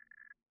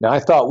 Now, I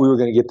thought we were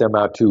going to get them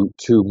out 2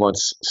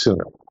 months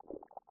sooner,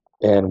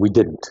 and we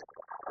didn't.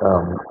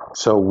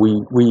 So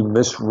we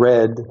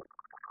misread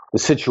the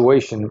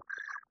situation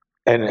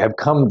and have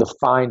come to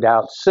find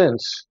out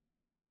since,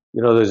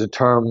 you know, there's a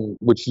term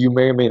which you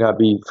may or may not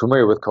be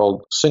familiar with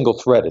called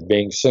single-threaded,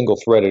 being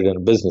single-threaded in a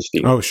business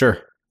deal. Oh, sure.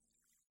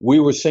 We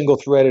were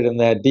single-threaded in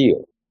that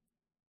deal.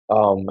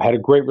 Had a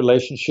great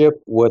relationship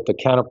with the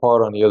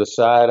counterpart on the other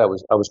side. I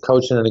was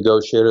coaching a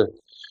negotiator.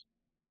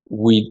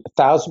 We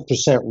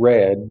 1,000%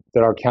 read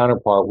that our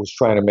counterpart was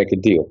trying to make a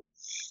deal,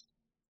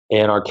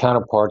 and our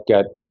counterpart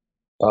got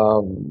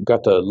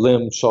the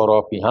limb sawed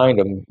off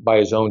behind him by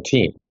his own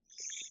team.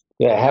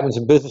 Yeah, it happens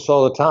in business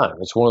all the time.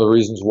 It's one of the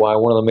reasons why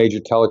one of the major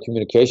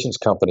telecommunications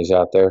companies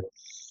out there,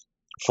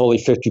 fully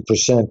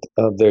 50%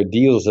 of their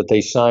deals that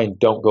they sign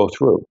don't go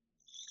through,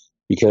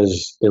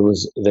 because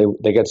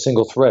they got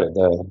single-threaded.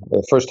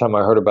 The first time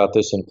I heard about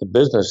this in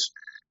business,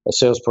 a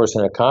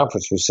salesperson at a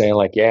conference was saying,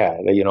 like, yeah,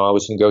 you know, I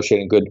was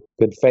negotiating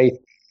good faith.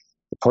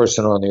 The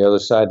person on the other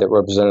side that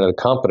represented the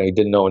company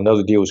didn't know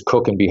another deal was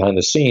cooking behind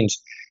the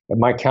scenes. And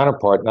my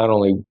counterpart, not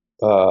only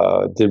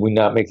did we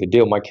not make the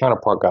deal, my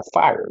counterpart got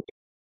fired.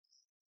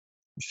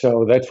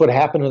 So that's what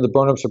happened in the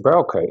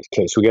Burnham-Sabero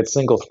case. We got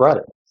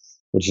single-threaded,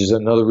 which is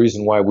another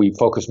reason why we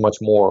focus much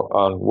more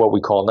on what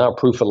we call now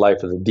proof of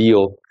life of the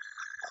deal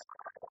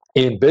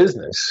in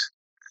business.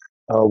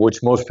 Which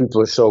most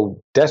people are so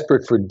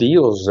desperate for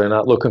deals, they're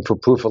not looking for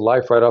proof of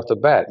life right off the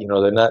bat. You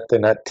know, they're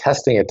not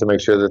testing it to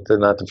make sure that they're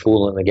not the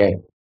fool in the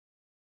game.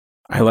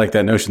 I like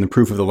that notion, the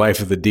proof of the life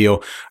of the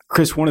deal.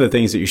 Chris, one of the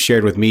things that you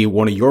shared with me,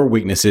 one of your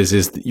weaknesses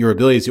is your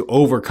ability to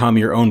overcome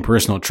your own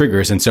personal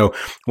triggers. And so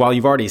while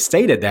you've already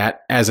stated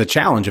that as a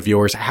challenge of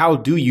yours, how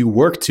do you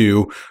work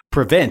to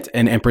prevent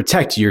and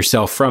protect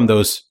yourself from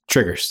those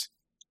triggers?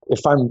 If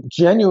I'm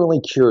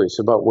genuinely curious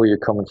about where you're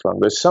coming from,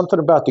 there's something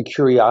about the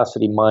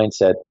curiosity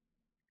mindset,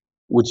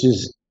 which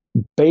is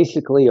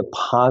basically a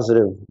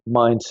positive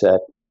mindset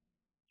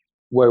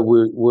where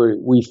we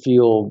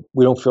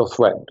don't feel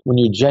threatened. When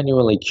you're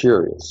genuinely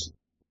curious,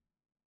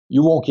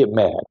 you won't get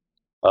mad.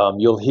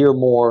 You'll hear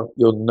more,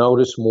 you'll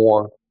notice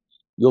more,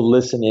 you'll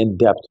listen in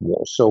depth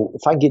more. So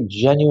if I get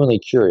genuinely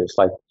curious,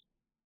 like,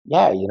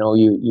 yeah, you know,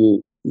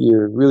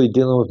 you're really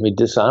dealing with me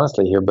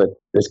dishonestly here, but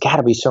there's got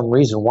to be some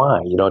reason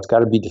why. You know, it's got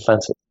to be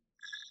defensive.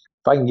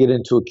 If I can get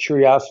into a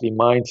curiosity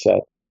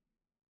mindset,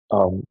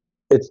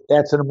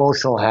 that's an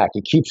emotional hack.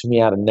 It keeps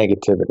me out of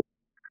negativity.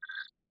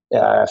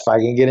 If I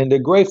can get into a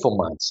grateful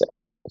mindset,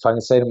 if I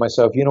can say to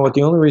myself, you know what,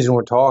 the only reason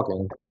we're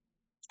talking is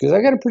because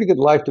I got a pretty good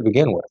life to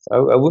begin with.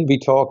 I wouldn't be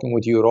talking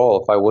with you at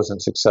all if I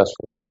wasn't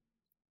successful.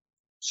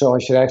 So I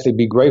should actually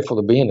be grateful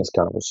to be in this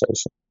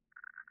conversation.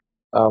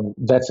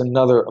 That's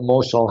another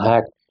emotional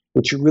hack.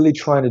 What you're really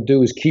trying to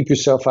do is keep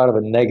yourself out of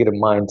a negative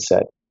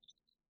mindset.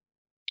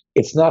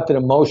 It's not that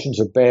emotions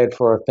are bad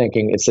for our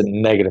thinking, it's that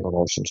negative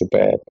emotions are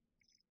bad.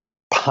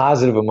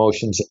 Positive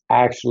emotions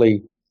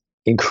actually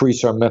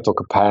increase our mental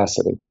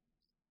capacity.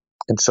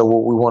 And so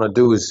what we want to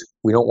do is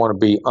we don't want to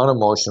be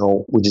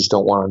unemotional, we just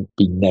don't want to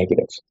be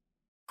negative.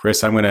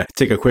 Chris, I'm going to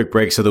take a quick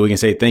break so that we can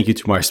say thank you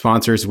to our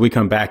sponsors. If we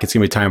come back, it's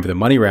going to be time for the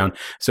money round.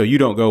 So you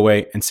don't go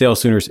away, and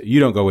Sales Sooners, you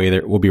don't go away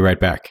either. We'll be right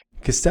back.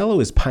 Costello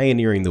is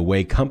pioneering the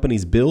way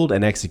companies build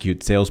and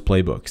execute sales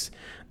playbooks.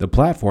 The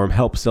platform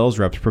helps sales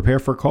reps prepare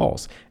for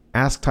calls,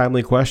 ask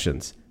timely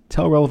questions,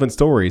 tell relevant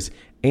stories,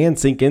 and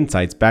sync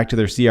insights back to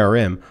their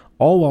CRM,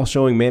 all while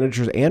showing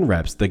managers and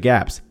reps the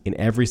gaps in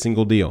every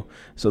single deal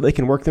so they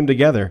can work them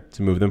together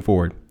to move them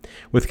forward.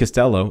 With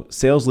Costello,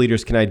 sales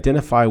leaders can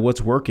identify what's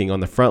working on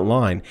the front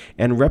line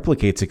and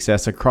replicate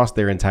success across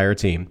their entire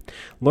team.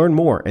 Learn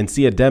more and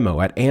see a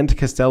demo at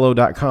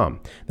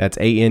andcostello.com. That's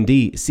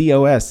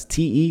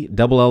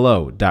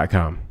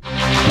ANDCOSTELLO.com.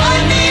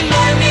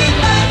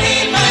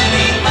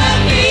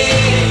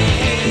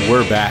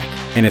 We're back,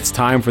 and it's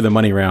time for the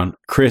money round.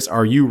 Chris,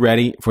 are you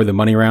ready for the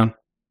money round?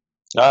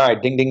 All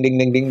right, ding, ding, ding,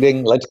 ding, ding,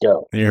 ding. Let's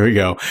go. Here we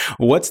go.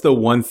 What's the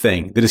one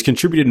thing that has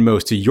contributed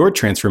most to your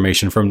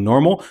transformation from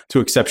normal to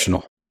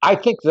exceptional? I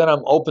think that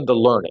I'm open to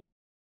learning.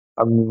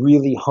 I'm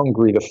really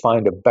hungry to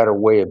find a better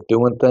way of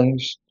doing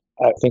things.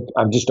 I think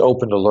I'm just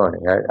open to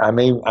learning. I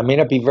may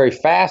not be very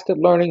fast at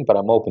learning, but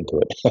I'm open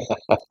to it.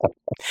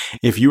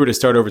 If you were to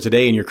start over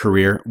today in your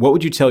career, what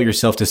would you tell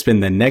yourself to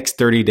spend the next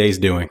 30 days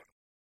doing?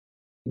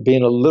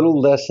 Being a little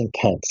less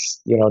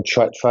intense.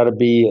 Try to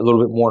be a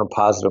little bit more in a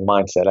positive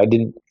mindset. I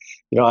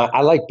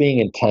like being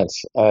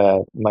intense.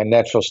 My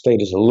natural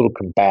state is a little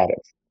combative.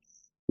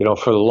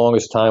 For the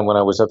longest time when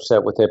I was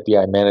upset with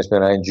FBI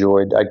management,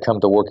 I'd come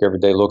to work every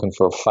day looking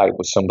for a fight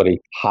with somebody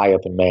high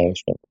up in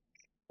management.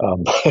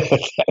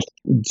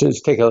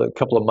 Just take a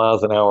couple of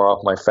miles an hour off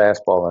my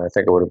fastball, and I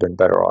think I would have been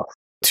better off.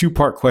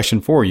 Two-part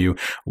question for you.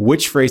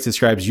 Which phrase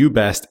describes you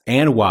best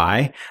and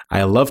why?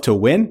 I love to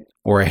win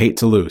or I hate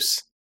to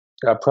lose?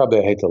 Probably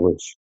I hate to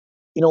lose.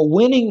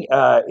 Winning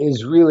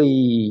is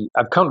really,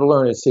 I've come to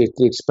learn, it's at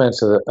the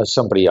expense of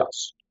somebody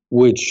else,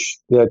 which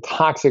the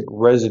toxic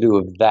residue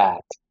of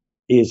that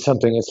is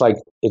something, it's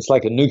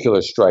like a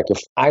nuclear strike. If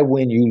I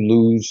win, you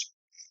lose,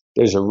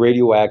 there's a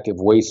radioactive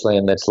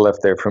wasteland that's left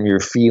there from your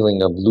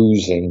feeling of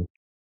losing.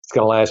 It's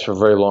going to last for a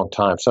very long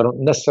time. So I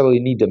don't necessarily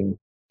need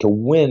to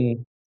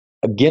win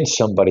against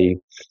somebody,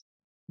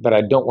 but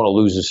I don't want to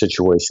lose the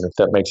situation, if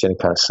that makes any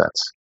kind of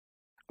sense.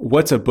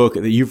 What's a book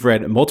that you've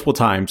read multiple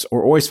times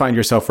or always find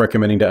yourself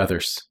recommending to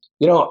others?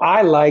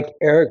 I like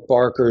Eric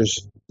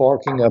Barker's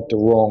Barking Up the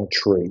Wrong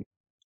Tree.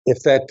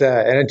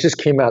 And it just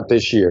came out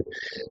this year.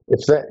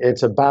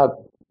 It's about,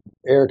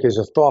 Eric is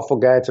a thoughtful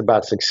guy. It's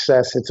about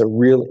success. It's a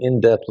real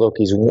in-depth look.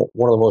 He's one of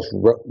the most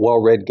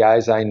well-read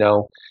guys I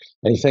know.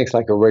 And he thinks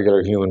like a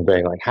regular human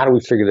being. Like, how do we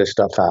figure this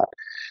stuff out?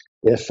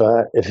 If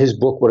his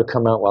book would have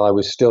come out while I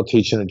was still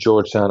teaching at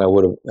Georgetown, I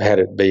would have had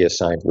it be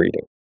assigned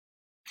reading.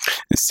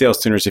 Sales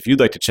Tuners, if you'd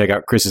like to check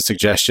out Chris's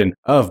suggestion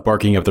of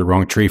Barking Up the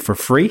Wrong Tree for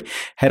free,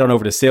 head on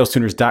over to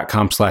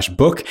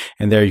salestuners.com/book,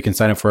 and there you can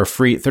sign up for a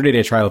free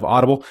 30-day trial of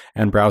Audible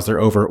and browse their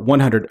over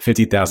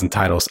 150,000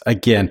 titles.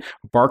 Again,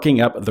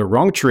 Barking Up the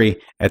Wrong Tree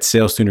at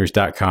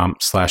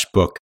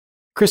salestuners.com/book.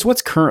 Chris,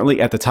 what's currently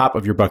at the top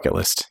of your bucket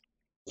list?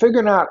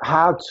 Figuring out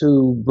how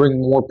to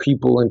bring more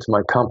people into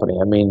my company.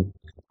 I mean,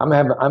 I'm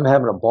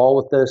having a ball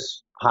with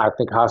this. I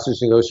think hostage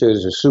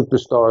negotiators are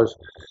superstars.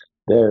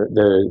 They're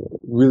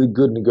really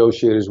good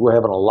negotiators. We're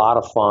having a lot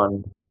of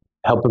fun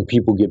helping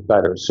people get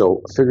better.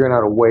 So figuring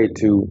out a way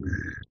to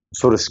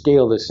sort of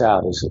scale this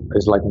out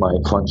is like my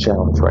fun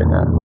challenge right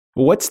now.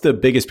 What's the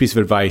biggest piece of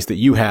advice that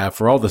you have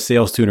for all the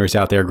sales tuners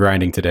out there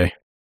grinding today?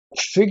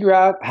 Figure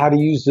out how to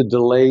use the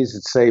delays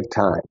that save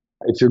time.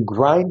 If you're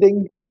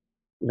grinding,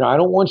 I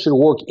don't want you to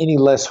work any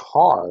less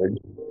hard.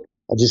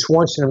 I just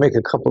want you to make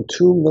a couple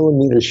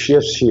 2-millimeter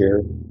shifts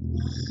here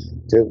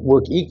to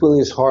work equally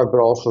as hard, but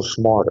also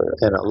smarter.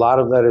 And a lot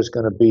of that is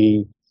going to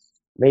be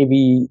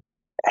maybe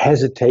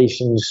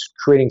hesitations,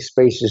 creating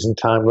spaces and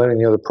time, letting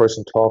the other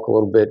person talk a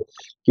little bit,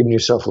 giving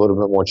yourself a little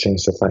bit more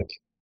chance to think.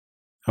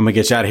 I'm going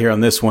to get you out of here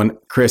on this one.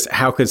 Chris,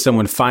 how could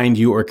someone find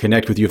you or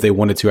connect with you if they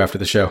wanted to after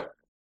the show?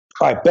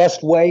 All right,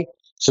 best way,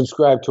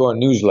 subscribe to our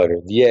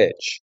newsletter, The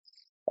Edge.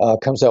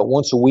 Comes out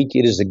once a week.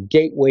 It is a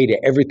gateway to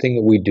everything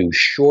that we do.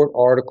 Short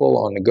article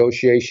on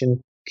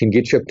negotiation, can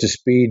get you up to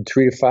speed,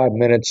 3 to 5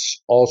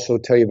 minutes. Also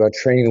tell you about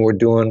training that we're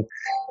doing,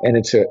 and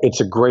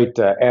it's a great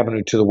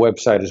avenue to the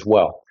website as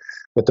well.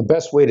 But the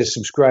best way to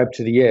subscribe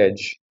to The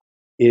Edge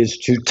is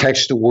to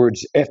text the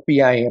words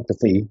FBI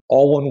Empathy,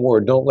 all one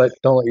word. Don't let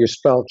your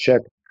spell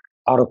check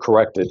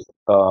autocorrect it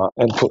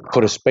and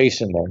put a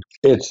space in there.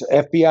 It's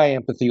FBI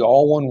Empathy,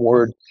 all one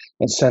word,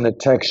 and send a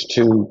text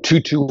to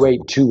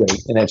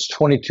 22828, and that's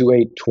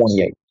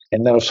 22828,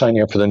 and that'll sign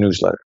you up for the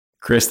newsletter.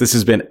 Chris, this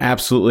has been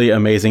absolutely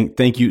amazing.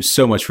 Thank you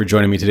so much for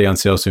joining me today on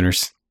Sales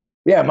Tuners.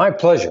 Yeah, my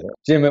pleasure.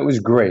 Jim, it was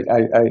great.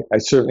 I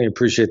certainly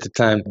appreciate the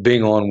time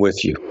being on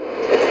with you.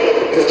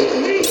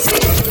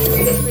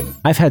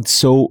 I've had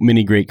so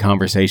many great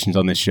conversations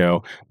on this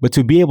show, but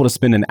to be able to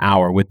spend an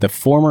hour with the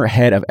former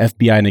head of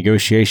FBI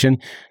negotiation,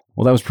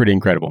 well, that was pretty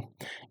incredible.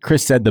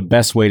 Chris said the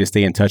best way to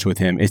stay in touch with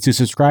him is to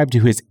subscribe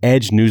to his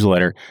Edge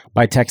newsletter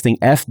by texting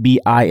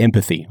FBI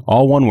Empathy,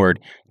 all one word,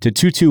 to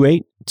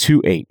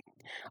 22828.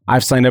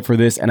 I've signed up for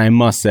this, and I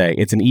must say,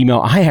 it's an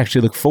email I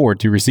actually look forward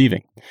to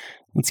receiving.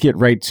 Let's get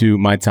right to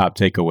my top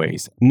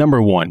takeaways.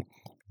 Number 1,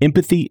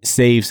 empathy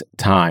saves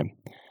time.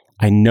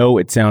 I know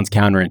it sounds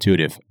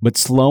counterintuitive, but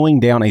slowing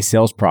down a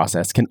sales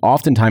process can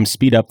oftentimes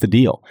speed up the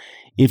deal.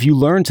 If you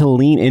learn to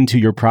lean into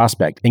your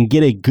prospect and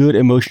get a good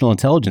emotional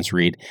intelligence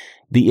read,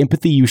 the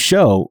empathy you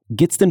show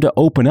gets them to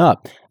open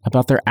up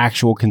about their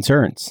actual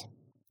concerns.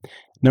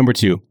 Number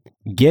 2,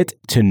 get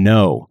to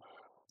know.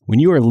 When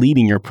you are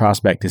leading your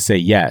prospect to say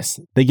yes,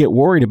 they get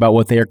worried about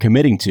what they are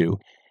committing to,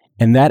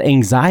 and that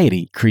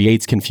anxiety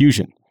creates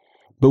confusion.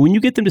 But when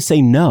you get them to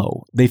say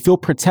no, they feel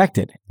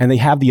protected and they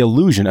have the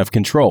illusion of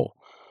control.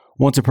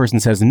 Once a person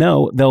says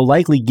no, they'll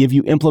likely give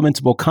you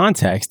implementable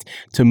context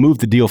to move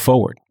the deal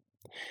forward.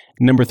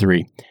 Number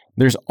 3,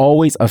 there's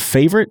always a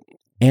favorite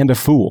and a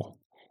fool.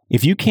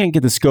 If you can't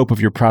get the scope of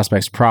your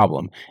prospect's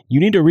problem, you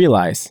need to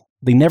realize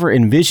they never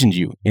envisioned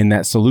you in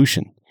that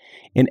solution.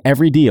 In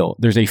every deal,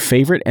 there's a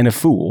favorite and a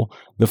fool.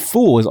 The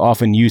fool is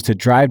often used to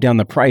drive down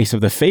the price of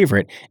the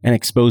favorite and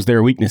expose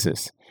their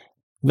weaknesses.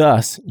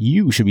 Thus,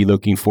 you should be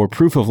looking for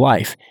proof of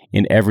life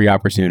in every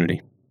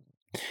opportunity.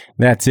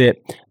 That's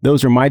it.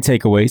 Those are my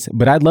takeaways,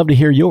 but I'd love to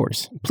hear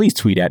yours. Please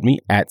tweet at me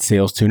at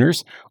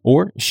SalesTuners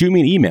or shoot me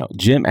an email,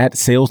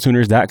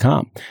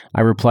 jim@salestuners.com. I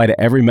reply to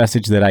every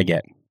message that I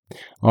get.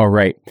 All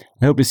right.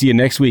 I hope to see you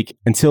next week.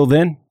 Until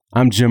then,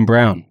 I'm Jim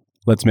Brown.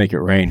 Let's make it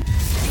rain.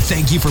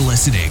 Thank you for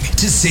listening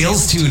to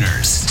Sales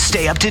Tuners.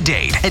 Stay up to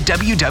date at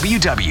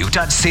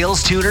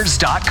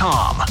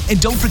www.salestuners.com. And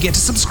don't forget to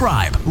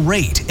subscribe,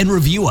 rate, and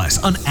review us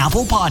on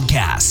Apple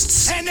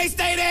Podcasts. And they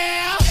stay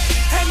there.